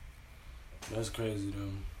 That's crazy,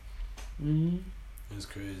 though. Mm-hmm. That's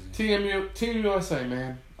crazy. Team USA,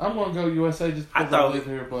 man. I'm gonna go USA just I because I thought live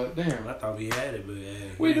here, but damn. I thought we had it, but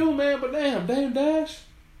hey. We do, man, but damn, Dame Dash.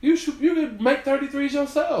 You could make 33s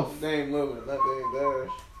yourself. Dame Lillard, not Dame Dash.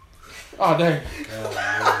 Oh, dang.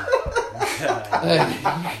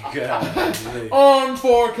 God. On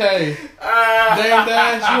 4K. Dame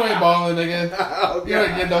Dash, you ain't balling, nigga. Oh, You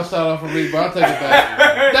ain't getting no shot off of me, but I'll take it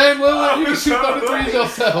back. Dame Lillard, you can shoot 33s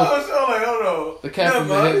yourself. I was like, hold on. The captain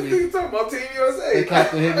hit me. This nigga talking about Team USA. The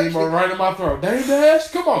captain hit me right in my throat. Dame Dash,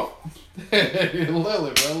 come on.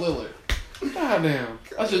 Lillard, bro, Lillard. God damn.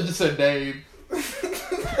 I should have just said Dame.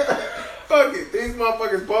 Fuck it. These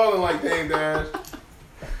motherfuckers balling like Dame Dash.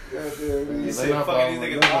 God damn, man. You said fucking these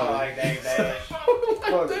niggas ball like Dame Dash.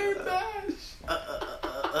 Fuck Dame it.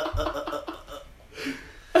 Dash.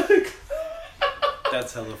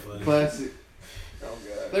 That's hella funny. Classic. Oh,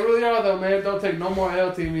 God. They really are though, man. Don't take no more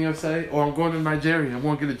L, Team USA, or I'm going to Nigeria. I'm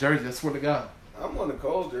going to get a jersey. I swear to God. I'm on the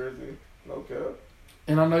cold jersey. No cap.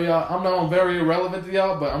 And I know y'all. I know I'm very irrelevant to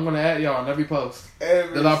y'all, but I'm going to add y'all on every post.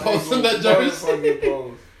 Every Did I post single in that jersey? motherfucking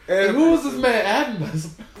post. And who is this man adding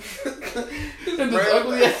us? In this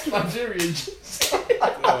ugly ass Nigerian jersey.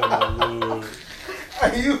 Oh, Lord.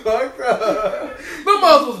 Are you fucked up? The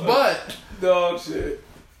most was butt. Dog shit.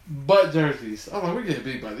 Butt jerseys. I'm like, we getting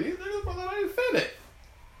beat by these niggas, but they ain't fit it.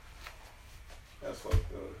 That's fucked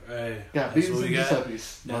up. Hey, Got that's beats what and we got.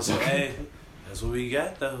 Giuseppe's. That's what we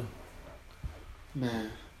got, though. Man,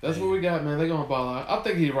 that's what we got, man. They gonna ball out. I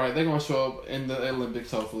think he's right. They gonna show up in the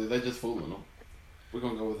Olympics. Hopefully, they just fooling them. We're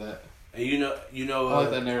gonna go with that. And you know, I like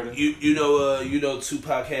that narrative. you know,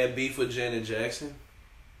 Tupac had beef with Janet Jackson.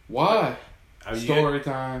 Why? I mean, Story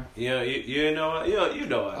time. you know, you know.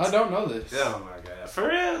 I don't know this. Oh my god, for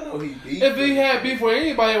real? Oh, he beat If he had beef with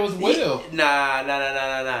anybody, it was Will. Nah.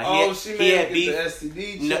 Oh, she made him get the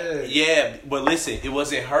STD check. No, yeah, but listen, it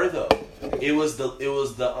wasn't her though. It was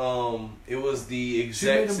the execs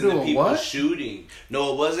him and the do a people what? shooting.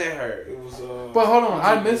 No, it wasn't her. It was, But hold on,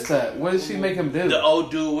 I missed that. What did she make him do? The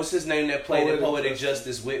old dude, what's his name that played in Poetic Poetic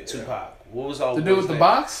Justice with Tupac? What was all The dude with the name?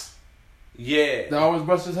 box Yeah, that always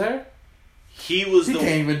brushed his hair. he was He the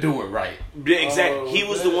can't even do it right. exactly. Oh, He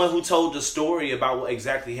was man. the one who told the story about what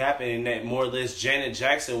exactly happened, and that more or less Janet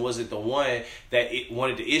Jackson wasn't the one that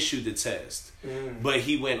wanted to issue the test. But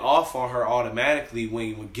he went off on her automatically when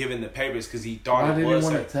he was given the papers because he thought Why it did he was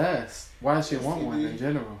want her. a test? Why did she want one in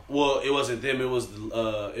general? Well, it wasn't them. It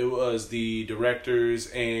was the directors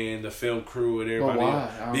and the film crew and everybody. why?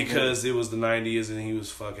 else. I don't Because it was the 90s and he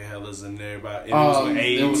was fucking hellas and everybody. And Oh, it was when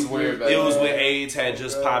AIDS. it was weird back It was then. when AIDS had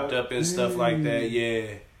just popped up and stuff like that. Yeah.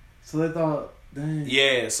 So they thought, dang.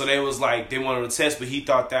 Yeah, so they was like, they wanted to test, but he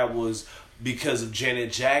thought that was because of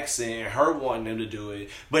Janet Jackson and her wanting them to do it.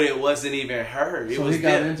 But it wasn't even her. It So was he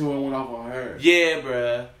got them. into it and went off on her. Yeah,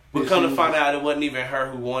 bruh. But Yeah, come she to was find just- out, it wasn't even her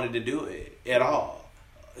who wanted to do it at all.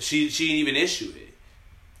 She didn't even issue it.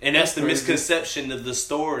 And that's the That's crazy. misconception of the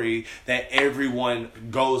story that everyone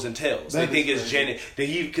goes and tells. That They think is it's crazy.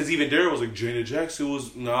 Janet. Because even Darryl was like, Janet Jackson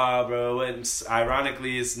was, nah, bro. And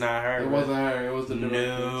ironically, it's not her. It bro. wasn't her. It was the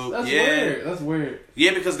directors. No. That's Yeah. weird. That's weird.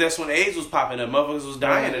 Yeah, because that's when AIDS was popping up. Motherfuckers was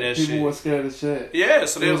dying of that People shit. were scared of shit. Yeah,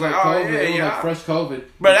 so they It was like, COVID. oh, yeah, It was yeah. like fresh COVID.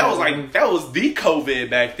 But that was the COVID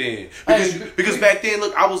back then. Because back then,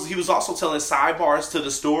 look, he was also telling sidebars to the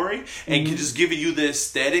story and just giving you the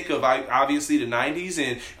aesthetic of obviously the 90s.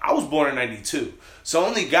 And I was born in 92. So I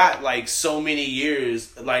only got like so many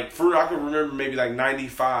years, like I can remember maybe like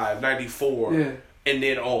 95, 94 Yeah. and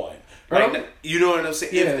then on. Like, you know what I'm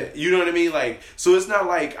saying? Yeah. You know what I mean? Like, so it's not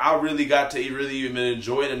like I really got to really even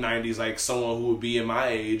enjoy the 90s like someone who would be in my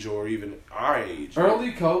age or even our age.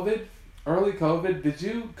 Early COVID, did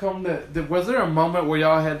you come to... Was there a moment where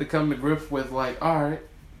y'all had to come to grips with, like, all right,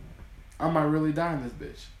 I might really die in this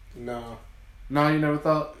bitch? No. No, you never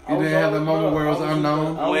thought? You didn't have the moment where it was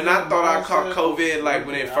unknown? When I thought I caught COVID, like,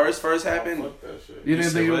 when it first happened... You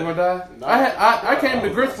didn't think you were going to die? No. I came to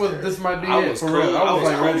grips with this might be it, for real. I was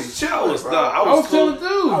like ready. I was chilling too.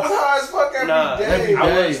 I was high as fuck every day.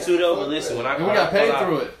 I was too though, but listen, when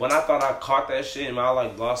I thought I caught that shit and I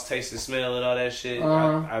like lost taste and smell and all that shit,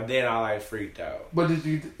 then I like freaked out. But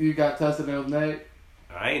did you got tested and it was negative?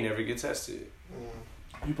 I ain't never get tested.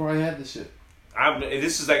 You probably had this shit.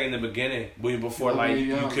 This is like in the beginning, before like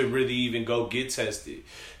you could really even go get tested.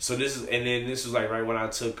 So this was like right when I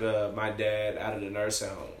took my dad out of the nursing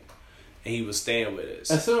home, and he was staying with us.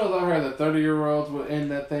 As soon as I heard that 30-year-olds would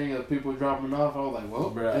end that thing of people dropping off, I was like, well,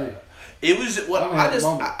 bruh. Hey. It was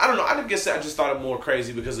I don't know. I guess I just thought it more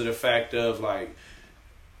crazy because of the fact of like.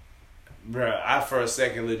 Bruh, I for a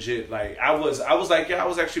second legit like I was like I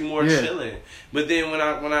was actually more chilling, but then when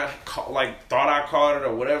I thought I caught it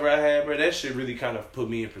or whatever I had, bro, that shit really kind of put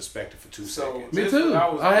me in perspective for 2 seconds. Me too.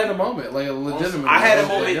 I had a moment, like a legitimate. I had a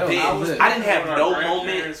moment then. I didn't have no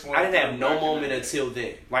moment. I didn't have no moment until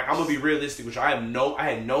then. Like I'm gonna be realistic with you. I had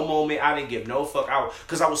no moment. I didn't give no fuck out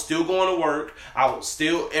because I was still going to work. I was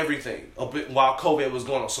still everything while COVID was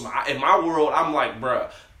going on. So in my world, I'm like,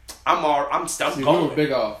 bruh. I'm going. We were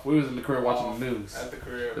big off. We was in the crib watching the news. At the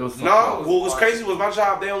crib. What was crazy was my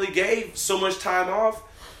job. They only gave so much time off.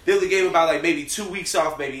 They only gave about like maybe 2 weeks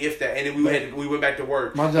off, maybe if that, and then we went back to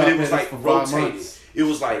work. My job but it was like for rotated. It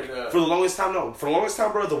was like for the longest time,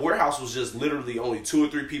 bro. The warehouse was just literally only 2 or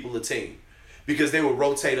 3 people a team. Because they would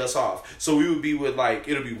rotate us off. So we would be with like,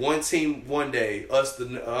 it'll be one team one day, us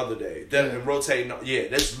the other day. And rotating. Yeah,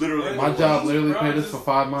 that's literally. My job literally paid us for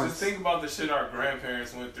 5 months. Just think about the shit our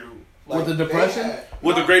grandparents went through. Like, with the Depression?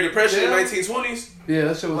 With the Great Depression in 1920s? Yeah,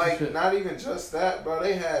 that shit was like, shit. Not even just that, bro.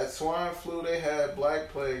 They had swine flu, they had black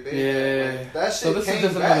plague. They had, that shit so this came is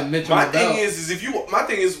just back. another niche. My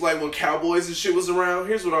thing is like when Cowboys and shit was around,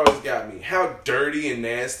 here's what always got me. How dirty and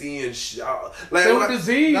nasty and shit. Like, so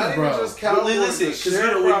disease, not bro. Even just Cowboys, listen, because you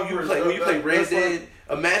know when you play Red Dead,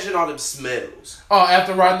 imagine all them smells. Oh,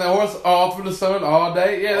 after riding that horse all through the sun all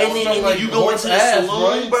day? Yeah, and then like you go into the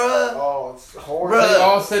saloon, bro. Oh, it's horrible. They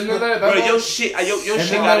all sitting there. Bro, your shit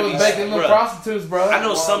gotta be... baking the prostitutes, bro. I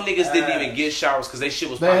know some niggas didn't even get showers because they shit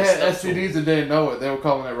was probably stuck. They had STDs and didn't know it. They were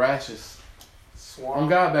calling it rashes. On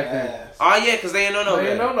God back then. Oh, yeah, because they ain't know no better.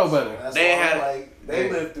 They ain't know no better. They had... Like, they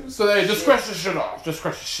lived through... So they just scratch the shit off. Just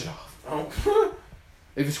scratch the shit off.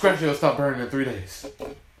 If you scratch it, it'll stop burning in 3 days.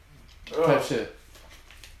 Type shit.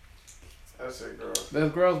 That's it, girl.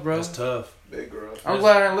 That's gross, bro. That's tough. Big girl. I'm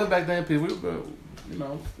glad I didn't live back then, people. We were,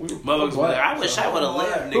 motherfuckers like, I wish I would have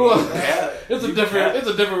lived, nigga. It's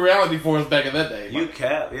a different reality for us back in that day. You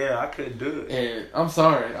cap, yeah, I couldn't do it. And I'm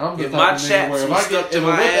sorry, I'm the if type my of nigga where if a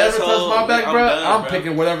whip ever touch my back, bro, I'm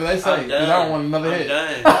picking whatever they say because I don't want another hit.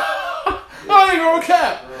 I ain't gonna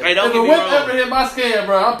cap. Hey, if a whip ever hit my skin,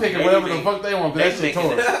 bro, I'm picking whatever the fuck they want. That shit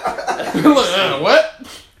tore. Look, what?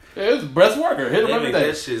 Yeah, it's breast worker. Hit them every day. They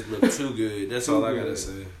make that shit look too good. That's all I gotta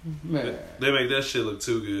say. Man. They make that shit look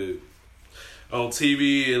too good. On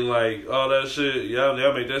TV and like all that shit, y'all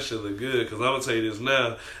make that shit look good. Cause I'm gonna tell you this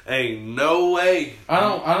now, ain't no way. I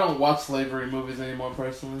don't watch slavery movies anymore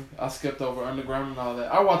personally. I skipped over Underground and all that.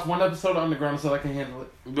 I watched one episode of Underground and said I can't handle it.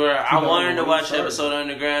 Bruh, I wanted to watch an episode of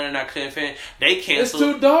Underground and I couldn't finish. They canceled.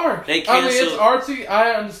 It's too dark. They canceled. I mean, it's artsy.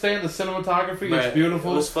 I understand the cinematography. Bruh, it's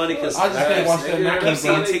beautiful. It was funny because I just can't watch that narrative. I keep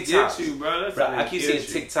seeing TikToks. You, bro. I keep seeing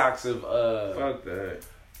TikToks of fuck that.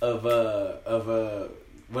 Of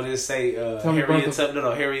what did it say?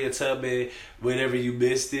 Harriet Tubman. Whenever you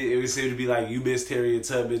missed it, it would seem to be like you missed Harriet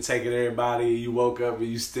Tubman taking everybody, and you woke up and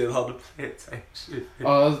you still on the planet type shit.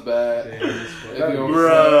 Oh, that's bad,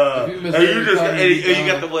 bruh. You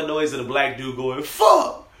got the one noise of the black dude going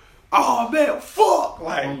fuck. Oh man, fuck!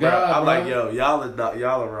 Like, oh, God, bro, I'm bro. like, yo,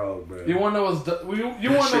 y'all are wrong, bro. You want to know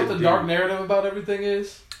what the dark narrative about everything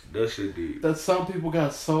is? That shit deep. That some people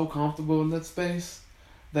got so comfortable in that space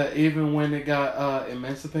that even when it got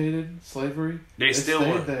emancipated, slavery, they still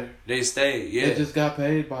stayed there. They stayed, yeah. They just got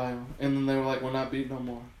paid by them, and then they were like, "We're not beat no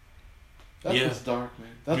more." That's just dark,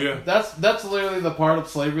 man. That's literally the part of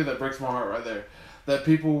slavery that breaks my heart right there. that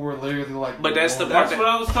people were literally like. But that's the going- part. That's what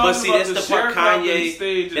I was talking But see, about. that's The the part sharecropping Kanye-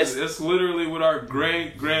 stage. that's- That's literally what our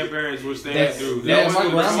grandparents were staying That's- through. yeah, That my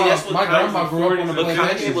was grandma- that's what my Kanye- grandma grew up on the But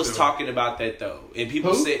plantation. Kanye was talking about that though, and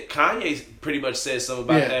people Who? said Kanye pretty much said something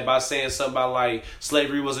about Yeah. that by saying something about like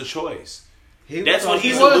slavery was a choice. He That's what He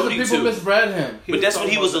he's was, and alluding people to. misread him. But that's what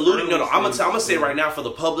he was alluding. No, I'm gonna say right now for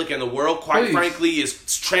the public and the world. Quite Please. frankly,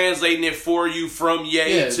 is translating it for you from Ye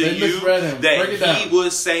Yeah, to they you misread him. that Break it he down.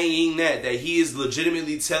 was saying that he is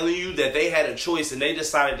legitimately telling you that they had a choice and they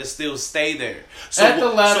decided to still stay there. So At the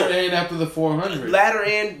latter end, after the 400. latter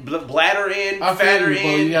end, bladder end, I feel fatter you, bro.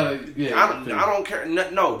 end. You gotta, yeah. I don't care.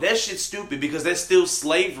 No, that shit's stupid because that's still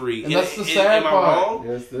slavery. And that's the sad am I part. wrong?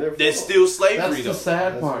 Yes, therefore. That's still slavery That's though. the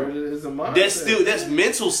sad That's part. what it is. A mindset. That's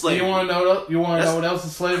mental slavery. You want to know? You want to know what else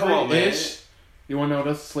is slavery? Come on, man. Ish. You want to know what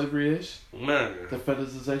else is slavery ish? Man. The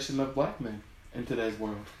fetishization of black men in today's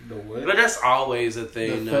world. The what? But that's always a The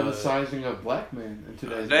thing. fetishizing of black men in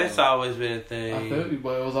today's That's world. always been a I thing. feel you,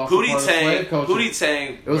 but it was also Pootie part of slave Tang. culture. Pootie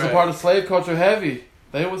Tang. It was a part of slave culture heavy.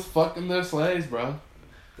 They was fucking their slaves, bro.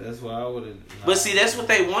 That's why I would have. But see, that's what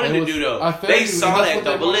they wanted It to was- do, though. I feel They you, saw that's that, what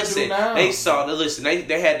though. they But wanna listen, do now.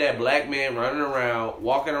 they had that black man running around,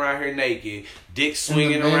 walking around here naked, dick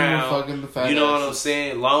swinging men were around. fucking the fat You know what I'm asses.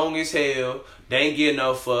 saying? Long as hell. They ain't getting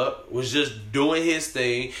no fuck. Was just doing his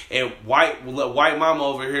thing. And white mama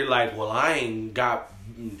over here like, well, I ain't got...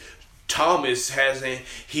 Thomas hasn't.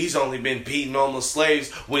 He's only been beating on the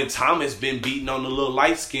slaves when Thomas been beating on the little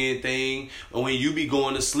light skin thing. And when you be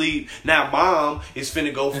going to sleep, now mom is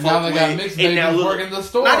finna go And fuck now they got with. mixed and now babies look, working the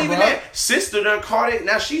store, not even bro. that. Sister done caught it.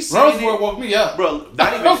 Now she's saying Rosewood it, woke me up. bro.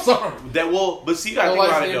 Not even I'm sorry. that. Well, but see, you gotta The think light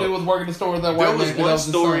about it skinned though. dude was working the store with that white There man. was 'cause that one his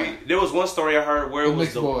story. son. There was one story I heard where The it was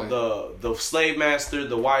mixed boy. the slave master,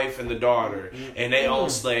 the wife, and the daughter, and they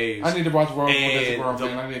owned slaves. I need to watch Rosewood as a And grown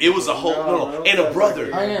man. I need to it was a whole and a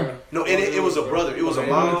brother. I am. No, and it was a brother. It was a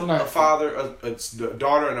mom, a father, a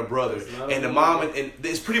daughter, and a brother. And the mom and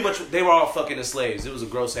it's pretty much they were all fucking the slaves. It was a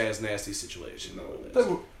gross ass nasty situation.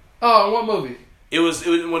 Oh, what movie? It was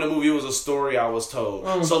when the movie was a story I was told.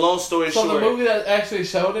 Mm. So long story So short, the movie that actually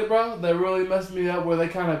showed it, bro, that really messed me up, where they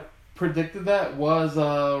kind of predicted that was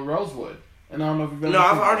Rosewood. And I don't know if you've ever no,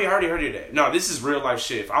 I've seen already heard of that. No, this is real life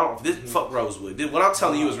shit. If I don't, this fuck Rosewood. What I'm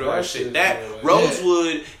telling you is real life shit. That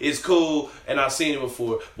Rosewood is cool, and I've seen it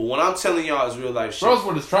before. But what I'm telling y'all is real life shit.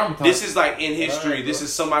 Rosewood is traumatized. This is like in history. This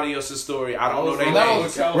is somebody else's story. I don't know their that name.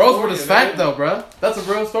 was, Rosewood is fact, though, bro. That's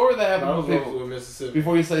a real story that happened with people. Rosewood, Mississippi.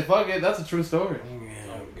 Before you say fuck it, that's a true story.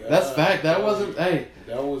 That's fact. That wasn't. Hey,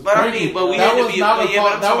 That was. But I mean, but we That had to was be. not a But yeah,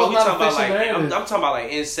 but I'm that was talking not a about like fiction narrative. I'm talking about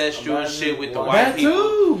like ancestral Imagine shit with the why- white that people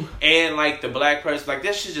too. and like the black person. Like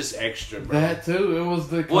that shit just extra, bro. That too. It was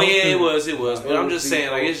the. Well, yeah, culture. it was. But I'm just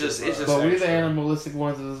saying, like it's just But we the extra. animalistic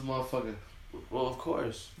ones of this motherfucker. Well, of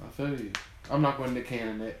course. I feel you. I'm not going to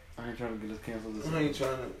canon it. I ain't trying to get us canceled this I ain't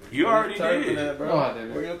trying to. You already turn did. That, bro. No, I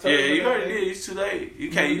didn't. Where your Yeah, turn you that already thing? did. It's too late.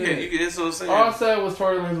 You can't. You can't. That's what I'm saying. All I said was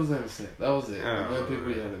Tory Lanez was innocent. That was it. Oh. And then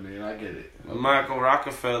people yelled at me, and I get it. Michael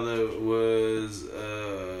Rockefeller was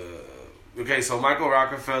okay. So Michael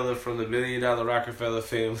Rockefeller from the $1 Million Rockefeller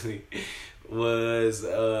family was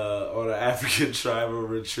on an African tribal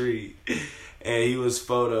retreat, and he was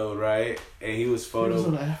photoed, right? And he was He was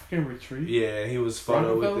on photoed. an African retreat. Yeah, he was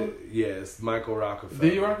photoed with Rockefeller? it. Yes, Michael Rockefeller.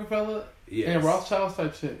 D. Rockefeller Yes. and Rothschild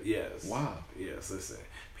type shit. Yes. Wow. Yes. Listen,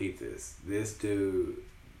 peep this. This dude.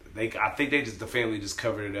 I think the family just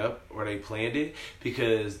covered it up, or they planned it,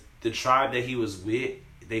 because the tribe that he was with,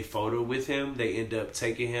 they photoed with him. They end up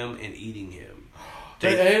taking him and eating him.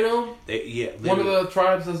 They ate him. Yeah. One of the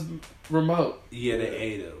tribes that's remote. Yeah, they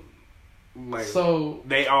ate him. Like, So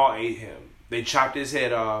they all ate him. They chopped his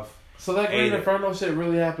head off. that Green ate him. Inferno shit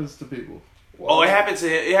really happens to people. Oh, it happened to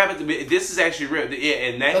him. It happened to me. This is actually real. Yeah,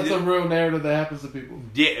 and That's a real narrative that happens to people.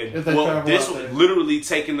 yeah. if they Well, travel this out was there. literally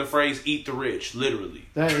taking the phrase "eat the rich," literally.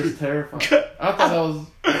 That is terrifying. I thought that was.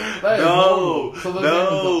 That is No, horrible. So the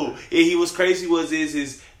no. name And he was crazy.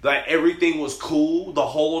 Is like everything was cool the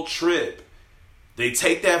whole trip. They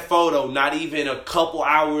take that photo. Not even a couple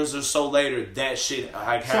hours or so later, that shit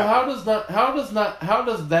like So happened. how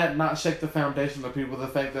does that not shake the foundation of people? The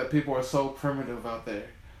fact that people are so primitive out there.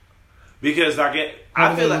 Because I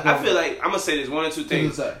How feel do like they look I'm gonna say this one or two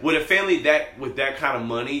things. say? With a family with that kind of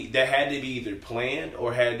money, that had to be either planned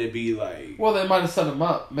or had to be like Well, they might have set them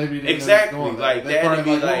up. Maybe they Exactly, didn't go on like, They that probably would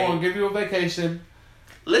be like, like- we're gonna give you a vacation.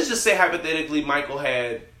 let's just say hypothetically Michael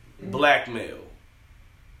had blackmail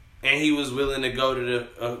and he was willing to go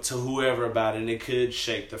to whoever about it, and it could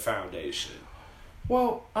shake the foundation.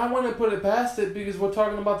 Well, I wouldn't put it past it because we're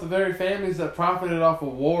talking about the very families that profited off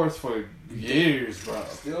of wars for years, bro.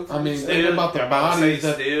 I mean, think about the bodies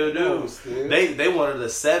that still do. They one of the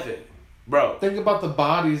 7, bro. Think about the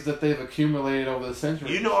bodies that they've accumulated over the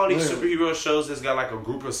centuries. You know all these superhero shows that's got like a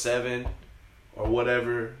group of 7 or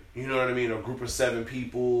whatever. You know what I mean? A group of 7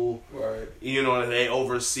 people. Right. You know, they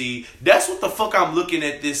oversee. That's what the fuck I'm looking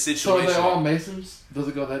at this situation. So are they all Masons? Does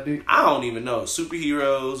it go that deep? I don't even know.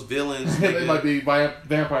 Superheroes, villains. They might be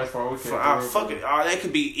vampires for all we care. Fuck it. That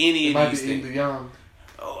could be any of these things. Might be Young.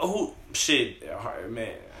 Who? Shit.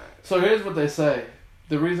 Man. So here's what they say.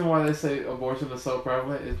 The reason why they say abortion is so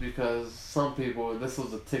prevalent is because some people, this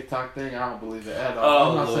was a TikTok thing, I don't believe it at all.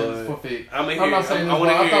 I'm not saying it's for feet. I'm not saying this, but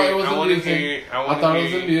I thought it was amusing. I thought it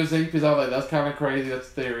was amusing because I was like, that's kind of crazy, that's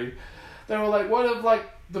theory. They were like, what if like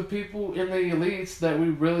the people in the elites that we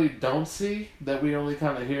really don't see, that we only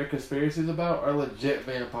kind of hear conspiracies about, are legit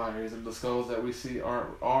vampires and the skulls that we see are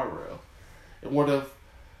real? And what if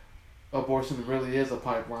abortion really is a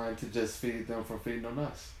pipeline to just feed them for feeding on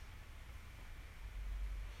us?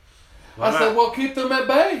 I said, well, keep them at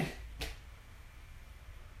bay.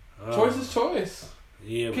 Choice is choice.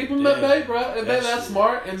 Yeah, keep them at bay, bro. If they're that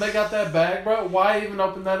smart and they got that bag, bro, why even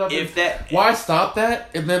open that up? Why stop that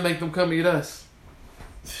and then make them come eat us?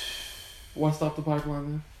 Why stop the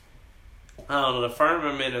pipeline then? I don't know. The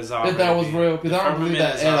firmament is already... If that was real, because I don't believe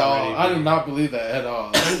that at all. I do not believe that at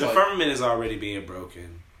all. The firmament is already being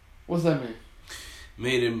broken. What's that mean?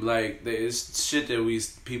 Meaning, like, it's shit that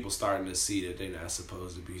people starting to see that they're not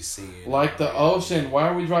supposed to be seeing. Like the ocean. Why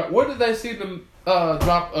are we drop? Where did they see them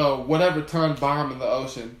drop whatever ton bomb in the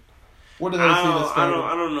ocean? Where did they see this? I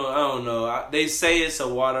don't know. They say it's a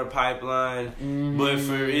water pipeline, but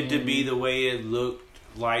for it to be the way it looked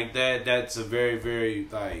like that, that's a very, very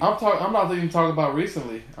like. I'm not even talking about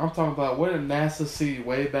recently. I'm talking about what did NASA see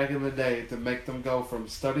way back in the day to make them go from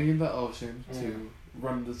studying the ocean to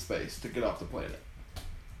running to space to get off the planet.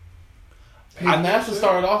 NASA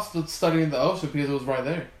started off studying the ocean because it was right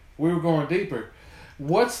there. We were going deeper.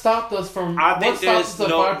 What stopped us from? I think there's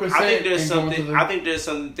 5%. I think there's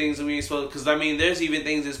some things that we ain't supposed. Because I mean, there's even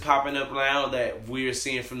things that's popping up now that we are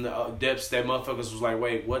seeing from the depths that motherfuckers was like,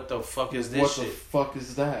 wait, what the fuck is this? What shit? the fuck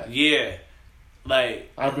is that? Yeah,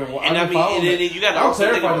 like I've been and then you got to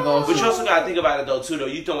also think about those. But you also got to think about it though too. Though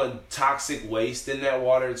you throwing toxic waste in that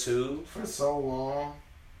water too for so long.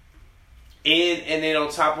 And then on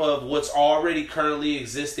top of what's already currently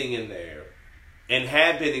existing in there and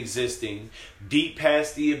have been existing deep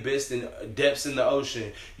past the abyss and depths in the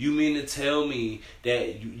ocean, you mean to tell me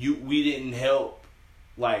that we didn't help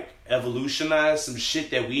like evolutionize some shit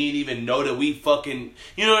that we didn't even know that we fucking,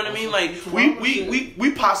 you know what I mean? Like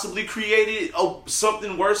we possibly created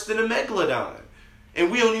something worse than a megalodon. And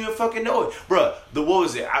we don't even fucking know it. Bruh, what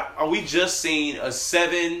was it? Are we just seen a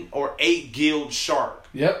 7 or 8 gilled shark?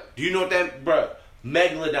 Yep. Do you know what that, bruh?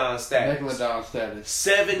 Megalodon status.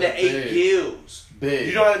 7 to 8 gills. Big.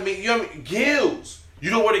 You know what I mean? You know what I mean? Gills.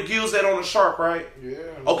 You know what a gill's at on a shark, right? Yeah.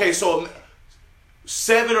 Okay, so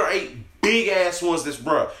 7 or 8 big ass ones that's,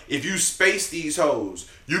 bruh, if you space these hoes,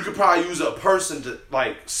 you could probably use a person to,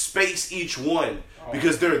 like, space each one.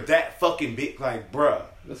 Because they're that fucking big, like, bruh.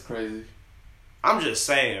 That's crazy. I'm just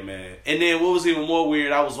saying, man. And then what was even more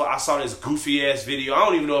weird, I saw this goofy ass video. I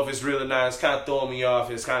don't even know if it's real or not. It's kind of throwing me off.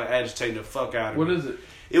 It's kind of agitating the fuck out of me. What is it?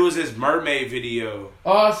 It was this mermaid video.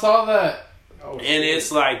 Oh, I saw that. And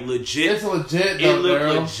it's like legit. It's legit. It looked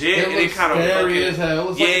legit. It and it kind of scary as hell. It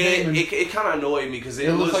looks like a demon. It kind of annoyed me because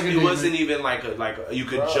it wasn't even like you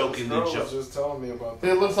could jokingly joke. Just telling me about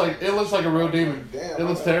that. It looks like a real demon. Damn, it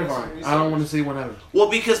looks terrifying. I don't want to see one ever.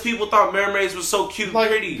 Well, because people thought mermaids were so cute and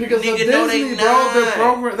pretty. Because nigga, of Disney,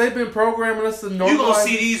 bro, they've been programming us to normalize. You gonna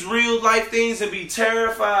see these real life things and be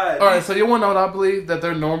terrified. All right, so you want to know what I believe that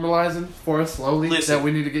they're normalizing for us slowly that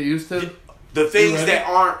we need to get used to. The things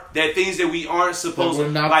that we aren't supposed to,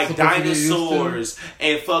 like dinosaurs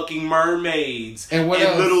and fucking mermaids and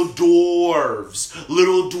little dwarves.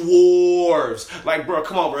 Like, bro,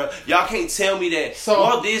 come on, bro. Y'all can't tell me that. So,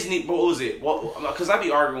 Walt Disney, what was it? Because I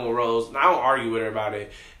be arguing with Rose, and I don't argue with her about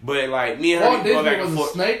it. But like me and her, Walt Disney was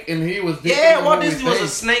a snake, and he was Walt Disney was a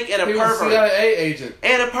snake and a pervert. He was a CIA agent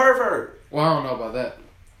and a pervert. Well, I don't know about that.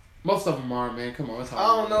 Most of them are, man. Come on, it's hard. I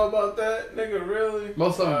don't know about that, nigga. Really?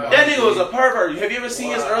 Most of them are. That nigga was a pervert. Have you ever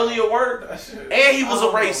seen his earlier work? And he was a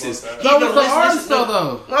racist. That was the artist,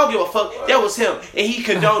 though. I don't give a fuck. That was him, and he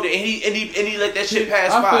condoned it, and he let that shit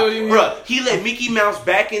pass by. Bruh, he let Mickey Mouse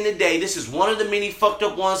back in the day. This is one of the many fucked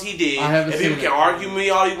up ones he did. And people can argue with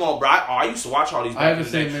me all you want, bro. I used to watch all these back in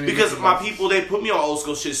the day because my people, they put me on old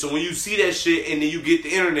school shit. So when you see that shit and then you get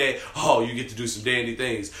the internet, you get to do some dandy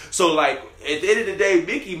things. So like at the end of the day,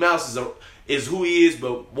 Mickey Mouse is who he is,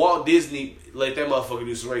 but Walt Disney let that motherfucker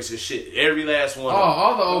do some racist shit. Every last one. Oh,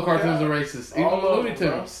 all the old cartoons are racist. Even the Looney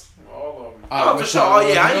Tunes. All of them. Oh, for sure. Oh,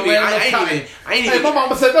 yeah. I ain't Hey, even. my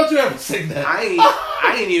mama said, don't you ever sing that.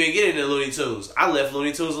 I ain't even get into Looney Tunes. I left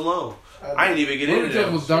Looney Tunes alone. I didn't even get into Looney that.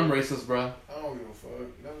 Tunes was dumb racist, bro. I don't give a fuck.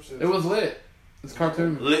 That shit. It was lit. It's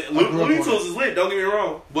cartoon. Looney Tunes is lit. Don't get me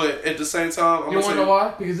wrong, but at the same time, You want to know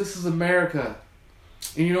why? Because this is America,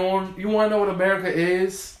 and you want to know what America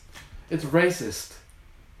is? It's racist.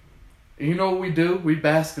 And you know what we do? We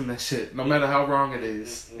bask in that shit, no matter how wrong it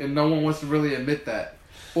is, and no one wants to really admit that.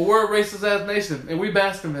 But we're a racist ass nation, and we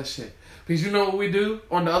bask in that shit. Because you know what we do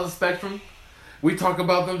on the other spectrum? We talk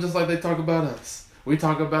about them just like they talk about us. We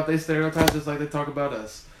talk about their stereotypes just like they talk about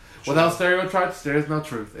us. True. Without stereotypes, there is no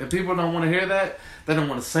truth. And people don't want to hear that. They don't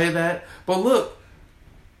want to say that. But look,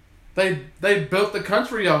 they built the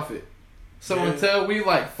country off it. So until we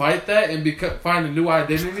fight that and find a new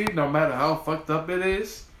identity, no matter how fucked up it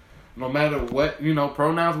is, no matter what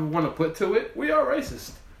pronouns we want to put to it, we are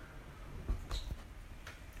racist.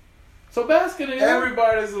 So bask in it.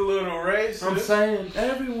 Everybody's a little racist. I'm saying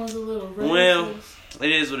everyone's a little racist. Well,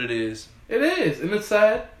 it is what it is. It is, and it's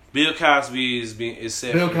sad. Bill Cosby is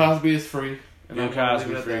set. Bill Cosby is free. Bill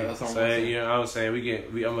Cosby free. That's all I'm So I'm saying I'm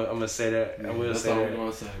gonna say that. Yeah, I will that's say all that. we're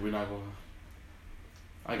gonna say. We're not gonna.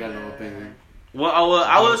 I got no opinion. Well,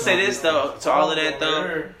 I will say this though. To all of that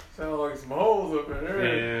though. Sound like some hoes up in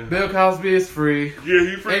there. Yeah. Bill Cosby is free. Yeah,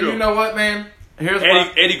 he free. And you know what, man?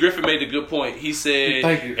 Eddie Griffin made a good point. He said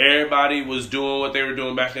Thank you. everybody was doing what they were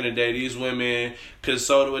doing back in the day. These women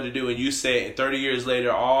consulted what to do, and you said 30 years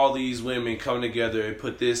later, all these women come together and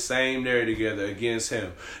put this same narrative together against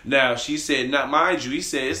him. Now, she said, not mind you, he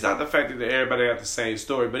said it's not the fact that everybody got the same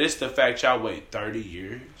story, but it's the fact y'all wait 30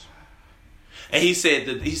 years. And he said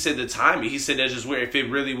the timing. He said that's just weird. If it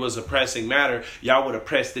really was a pressing matter, y'all would have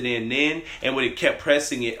pressed it in then, and would have kept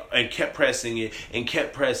pressing it and kept pressing it and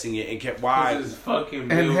kept pressing it and kept why. This is fucking And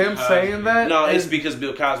Bill him Cosby. saying that? No, it's because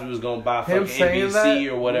Bill Cosby was gonna buy fucking NBC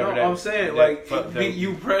or whatever. No, I'm saying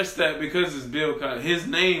you pressed that because it's Bill Cosby. His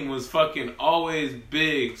name was fucking always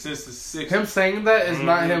big since the 60s. Him saying that is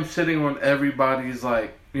not him shitting on everybody's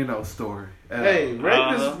story. Hey, rape is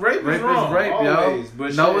wrong. Is rape, always, yo.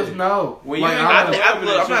 but No shit. is no. When Like, you I'm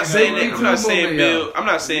not saying that. Me I'm not too saying movement, Bill. yo. I'm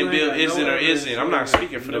not saying You Bill ain't got isn't no or evidence. isn't. I'm not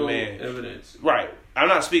speaking for the No man. evidence. Right. I'm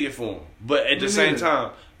not speaking for him. But at the Me same neither.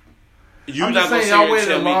 time, you I'm not just gonna saying sit y'all here and waited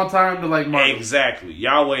a tell me long time to market. exactly.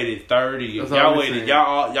 Y'all waited 30 years. That's all Y'all I'm waited. saying.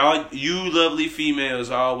 Y'all. You lovely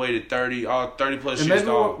females all waited 30 plus And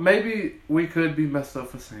years. maybe we could be messed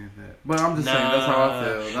up for saying that, but I'm just saying that's how I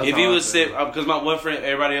feel. That's If how he I was feel. sick, because my one friend,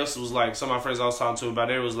 everybody else was like, some of my friends I was talking to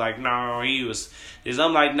about it was like, no, he was.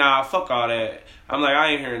 I'm like, nah, fuck all that. I'm like,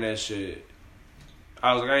 I ain't hearing that shit.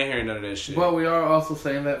 I was like, I ain't hearing none of that shit. But we are also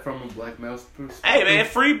saying that from a black male's perspective. Hey man,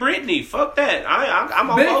 free Britney. Fuck that. I'm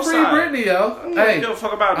on Big both free sides. Britney, yo. I don't Hey, give a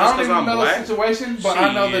fuck about I just don't because even I'm know black. the situation, but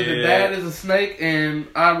I know that the Shit. dad is a snake, and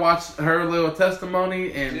I watched her little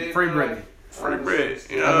testimony and free Britney. Free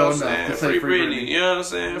Britney. You I know know what I'm enough saying? to say Free free Britney. Britney. You know what I'm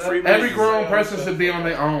saying? Free Britney. Every grown person should be on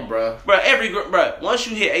their own, bro. Bro, once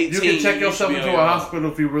you hit 18, You can check yourself should be into on a your own.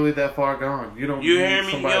 hospital if you're really that far gone. You don't You need hear me?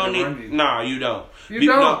 You somebody don't to run need. you. Nah, you don't. You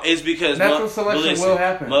don't. No, it's because Natural selection listen, will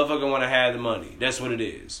happen. Motherfucker want to have the money. That's what it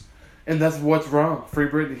is. And that's what's wrong. Free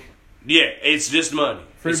Britney. Yeah, it's just money.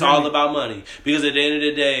 Free It's Britney. all about money. Because at the end of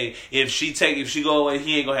the day, if she go away,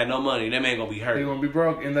 he ain't gonna have no money. That man gonna be hurt. They're going to be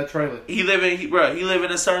broke in that trailer. He live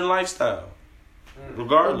in a certain lifestyle. Oh,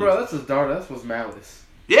 Regardless. bro, that's his daughter. That's what's malice.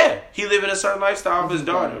 Yeah, he live in a certain lifestyle of That's his his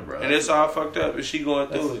daughter, daughter, bro. and it's all fucked up. And she going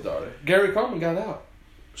That's through his it. daughter. Gary Coleman got out.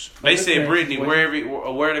 They His said parents Britney,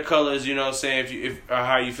 was wear the colors. You know what I'm saying? If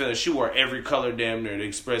how you feeling? She wore every color damn near to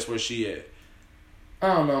express where she at. I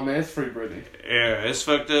don't know, man. It's free Britney. Yeah, it's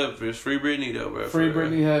fucked up. It's free Britney though, bro. Free for real.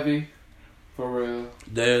 Britney heavy. For real.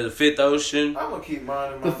 The Fifth Ocean. I'm gonna keep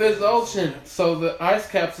mine in my The Fifth Ocean. So the ice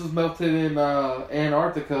caps is melted in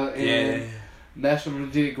Antarctica, and Yeah. National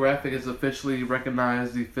Geographic has officially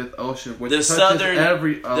recognized the Fifth Ocean, which The touches southern,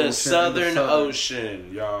 every ocean. the Southern in the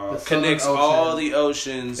Ocean, y'all. The Southern Connects Ocean. all the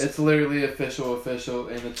oceans. It's literally official,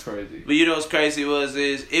 and it's crazy. But you know what's crazy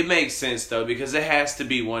is it makes sense though, because it has to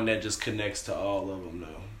be one that just connects to all of them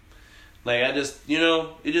though. Like it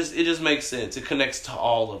just makes sense. It connects to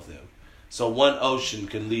all of them. So one ocean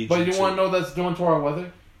can lead But you you want to know that's doing to our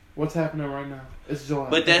weather? What's happening right now? It's July.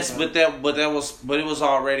 But Think about it. it was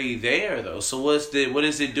already there though. So what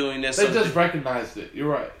is it doing that's They just recognized it. You're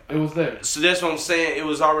right. It was there. So that's what I'm saying. It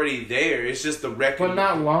was already there. It's just the record. But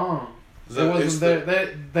not long. So It it's wasn't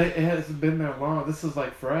there. It hasn't been there long. This is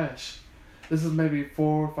like fresh. This is maybe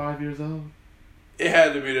 4 or 5 years old. It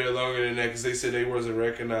had to be there longer than that because they said they wasn't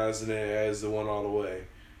recognizing it as the one all the way.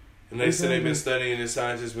 And they said they've been studying it,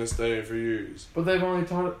 scientists been studying for years. But they've only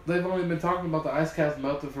been talking about the ice caps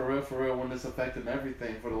melting for real when it's affecting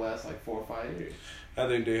everything for the last like 4 or 5 years. I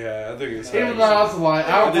think they had. I think it's. Even though I was like,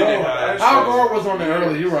 Al Gore was on it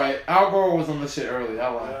early. You're right. Al Gore was on the shit early. I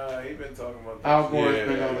lied. He been talking about that. Al Gore's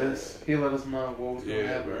been on this. He let us know what was going to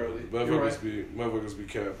happen early. Motherfuckers be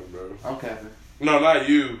capping, bro. I'm capping. No, not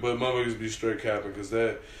you, but motherfuckers be straight capping because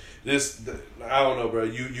I don't know, bro.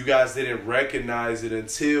 You guys didn't recognize it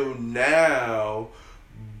until now,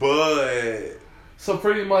 but. So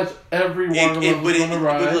pretty much every one of them is on the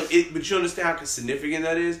rise. But you understand how significant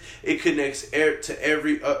that is? It connects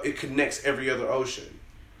it connects every other ocean.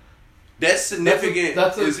 That's significant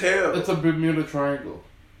as hell. It's a Bermuda Triangle,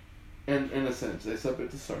 in a sense. They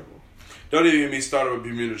separate the circle. Don't even get me started with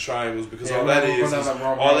Bermuda Triangles because all that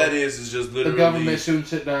is just literally the government shooting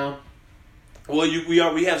shit down. Well,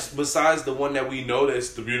 we have besides the one that we know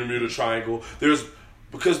that's the Bermuda Triangle.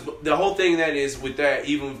 Because the whole thing that is with that,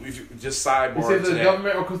 even if you just sidebar to the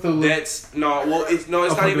government or Cthulhu? It's not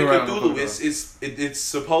even Cthulhu. It's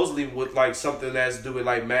supposedly with like something that's to do with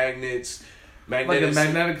like magnets, like a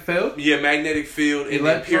magnetic field. Yeah, magnetic field and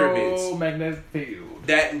then pyramids. Magnetic field.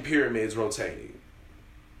 That and pyramids rotating.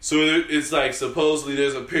 So it's like supposedly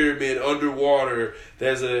there's a pyramid underwater.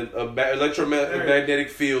 There's a electromagnetic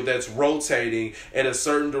field that's rotating in a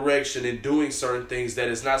certain direction and doing certain things that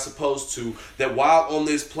it's not supposed to. That while on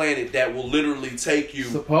this planet, that will literally take you.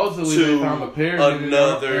 Supposedly to they found a pyramid in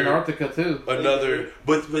Antarctica too.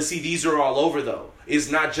 But see, these are all over though. It's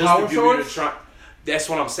not just the Bermuda Triangle. That's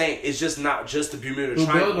what I'm saying. It's just not just the Bermuda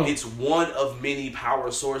Triangle. It's one of many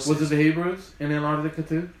power sources. Was it the Hebrews in Antarctica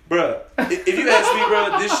too? Bruh, if you ask me,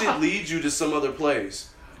 bruh, this shit leads you to some other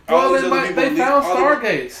place. Well, they found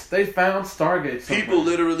Stargates. They found Stargates. People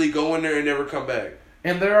literally go in there and never come back.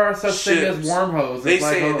 And there are such things as wormholes. They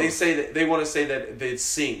say that they want to say that it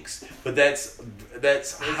sinks, but that's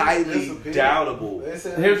highly doubtable.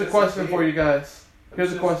 Here's a question for you guys.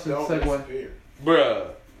 Here's a question. Segue.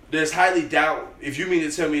 Bruh. There's highly doubt. If you mean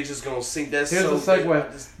to tell me it's just gonna sink, that's here's a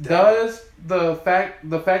segue. Does the fact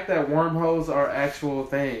that wormholes are actual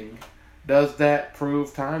thing, does that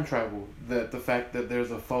prove time travel? That the fact that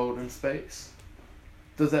there's a fold in space,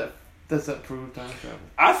 does that prove time travel?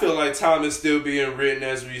 I feel like time is still being written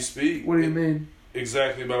as we speak. What do you mean?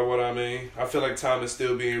 Exactly about what I mean. I feel like time is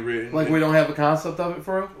still being written. Like we don't have a concept of it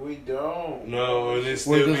for real? We don't. No, and it's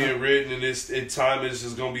still being written, and time is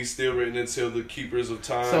just gonna be still written until the keepers of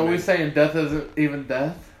time. So we're saying death isn't even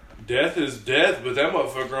death? Death is death, but that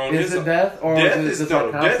motherfucker on his... Is it death? Or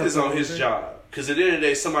death is on his job. Because at the end of the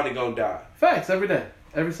day, somebody gonna die. Facts, every day.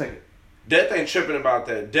 Every second. Death ain't tripping about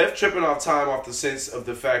that. Death tripping off time off the sense of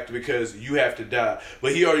the fact because you have to die.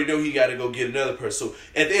 But he already know he got to go get another person. So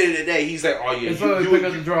at the end of the day, he's like, oh yeah,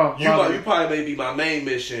 you probably may be my main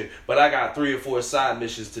mission, but I got 3 or 4 side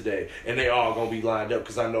missions today. And they all going to be lined up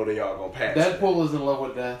because I know they all going to pass. Deadpool is in love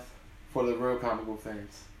with death for the real comic book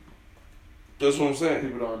fans. That's what I'm saying.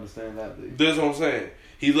 People don't understand that. That's what I'm saying.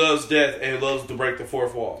 He loves death and loves to break the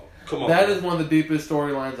fourth wall. Come on. That is one of the deepest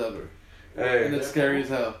storylines ever. Hey. And it's scary as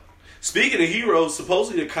hell. Speaking of heroes,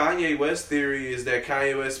 supposedly the Kanye West theory is that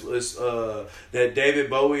Kanye West was that David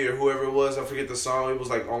Bowie or whoever it was, I forget the song. It was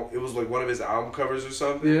like one of his album covers or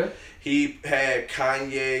something. Yeah. He had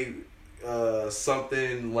Kanye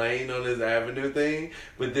something laying on his avenue thing,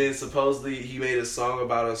 but then supposedly he made a song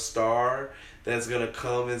about a star that's gonna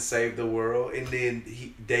come and save the world, and then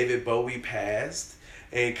David Bowie passed,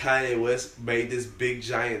 and Kanye West made this big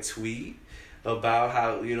giant tweet about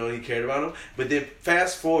how, he cared about him. But then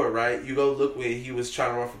fast forward, right? You go look when he was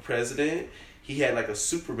trying to run for president, he had like a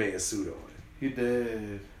Superman suit on. He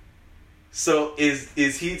did. So is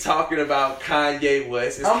he talking about Kanye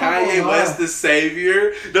West? Is Kanye West the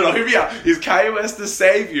savior? No, hear me out. Is Kanye West the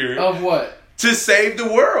savior? Of what? To save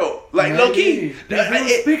the world. Like, low key.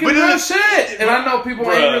 Speaking real shit. And I know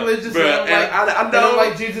people ain't religious. I know. They don't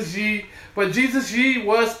like Jesus G. But Jesus Ye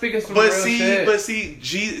was speaking some real shit. But see,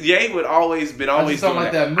 Ye would always doing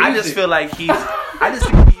like that. I just feel like he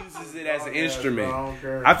uses it as an instrument.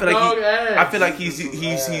 I feel like he's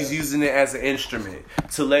using it as an instrument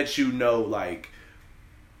to let you know, like,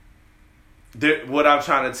 what I'm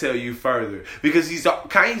trying to tell you further. Because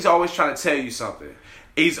Kanye's always trying to tell you something.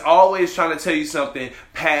 He's always trying to tell you something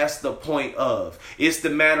past the point of. It's the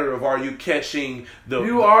matter of, are you catching the...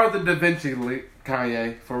 You are the Da Vinci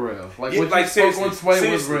Kanye, for real. Like, what you spoke on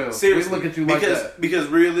Sway was real. Seriously. We look at you like that. Because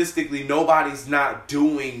realistically, nobody's not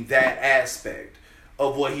doing that aspect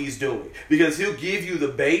of what he's doing. Because he'll give you the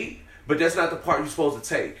bait, but that's not the part you're supposed to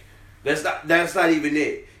take. That's not even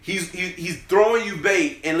it. He's throwing you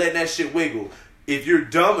bait and letting that shit wiggle. If you're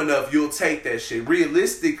dumb enough, you'll take that shit.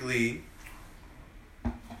 Realistically,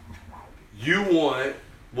 you want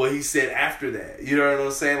what he said after that. You know what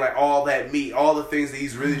I'm saying? Like all that meat, all the things that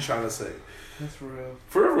he's really trying to say. That's real.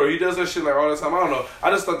 For real, he does that shit like all the time. I don't know.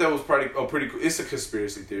 I just thought that was pretty cool. It's a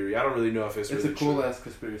conspiracy theory. I don't really know if it's really a cool true. ass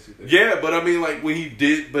conspiracy theory. Yeah, but I mean, like when he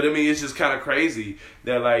did, but I mean, it's just kind of crazy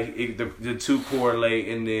that like the two correlate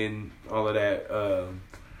and then all of that.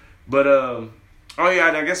 Oh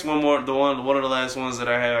yeah, I guess one of the last ones that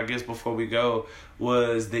I had, I guess before we go,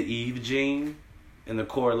 was the Eve gene and the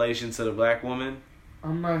correlation to the black woman.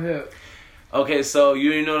 I'm not hip. Okay, so you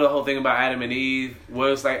didn't know the whole thing about Adam and Eve?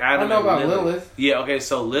 Where it's like Adam I know and about Lilith. Yeah, okay,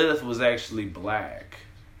 so Lilith was actually black.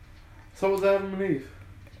 So was Adam and Eve.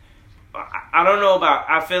 I don't know about.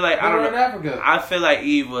 I feel like they were in Africa. I feel like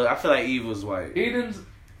Eve was white. Eden's.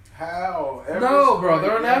 How? No, bro,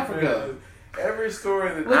 they're in Africa. Every story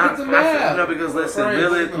that look at the map. No, because listen,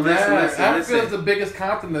 Lilith. Africa listen. is the biggest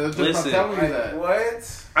continent. Just not telling you that.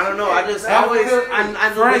 What? I don't know. I just Africa, always.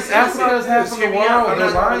 I know. Africa is half of the world.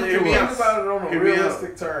 They're lying to Think us. about it on a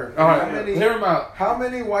realistic term. All right, hear him out. How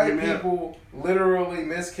many white people literally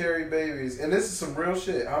miscarry babies? And this is some real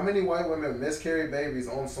shit. How many white women miscarry babies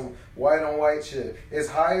on some white on white shit? It's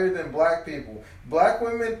higher than black people. Black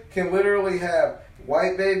women can literally have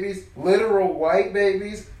white babies, literal white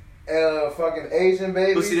babies. Fucking Asian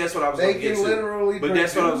babies. But see, that's what I was going to get to. Literally but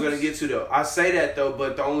that's what I was going to get to, though. I say that though,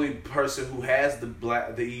 but the only person who has the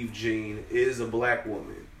Eve gene is a black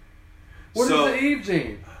woman. What is the Eve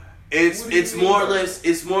gene? It's more or less.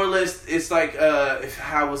 It's like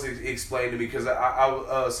how was it explained to me? Because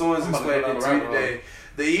someone's explained it to me today.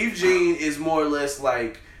 The Eve gene is more or less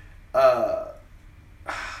like I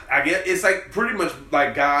guess it's like pretty much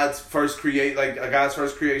like God's first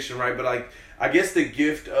creation, right? But like. I guess the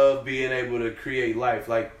gift of being able to create life,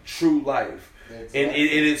 like true life, in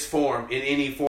its form, in any form.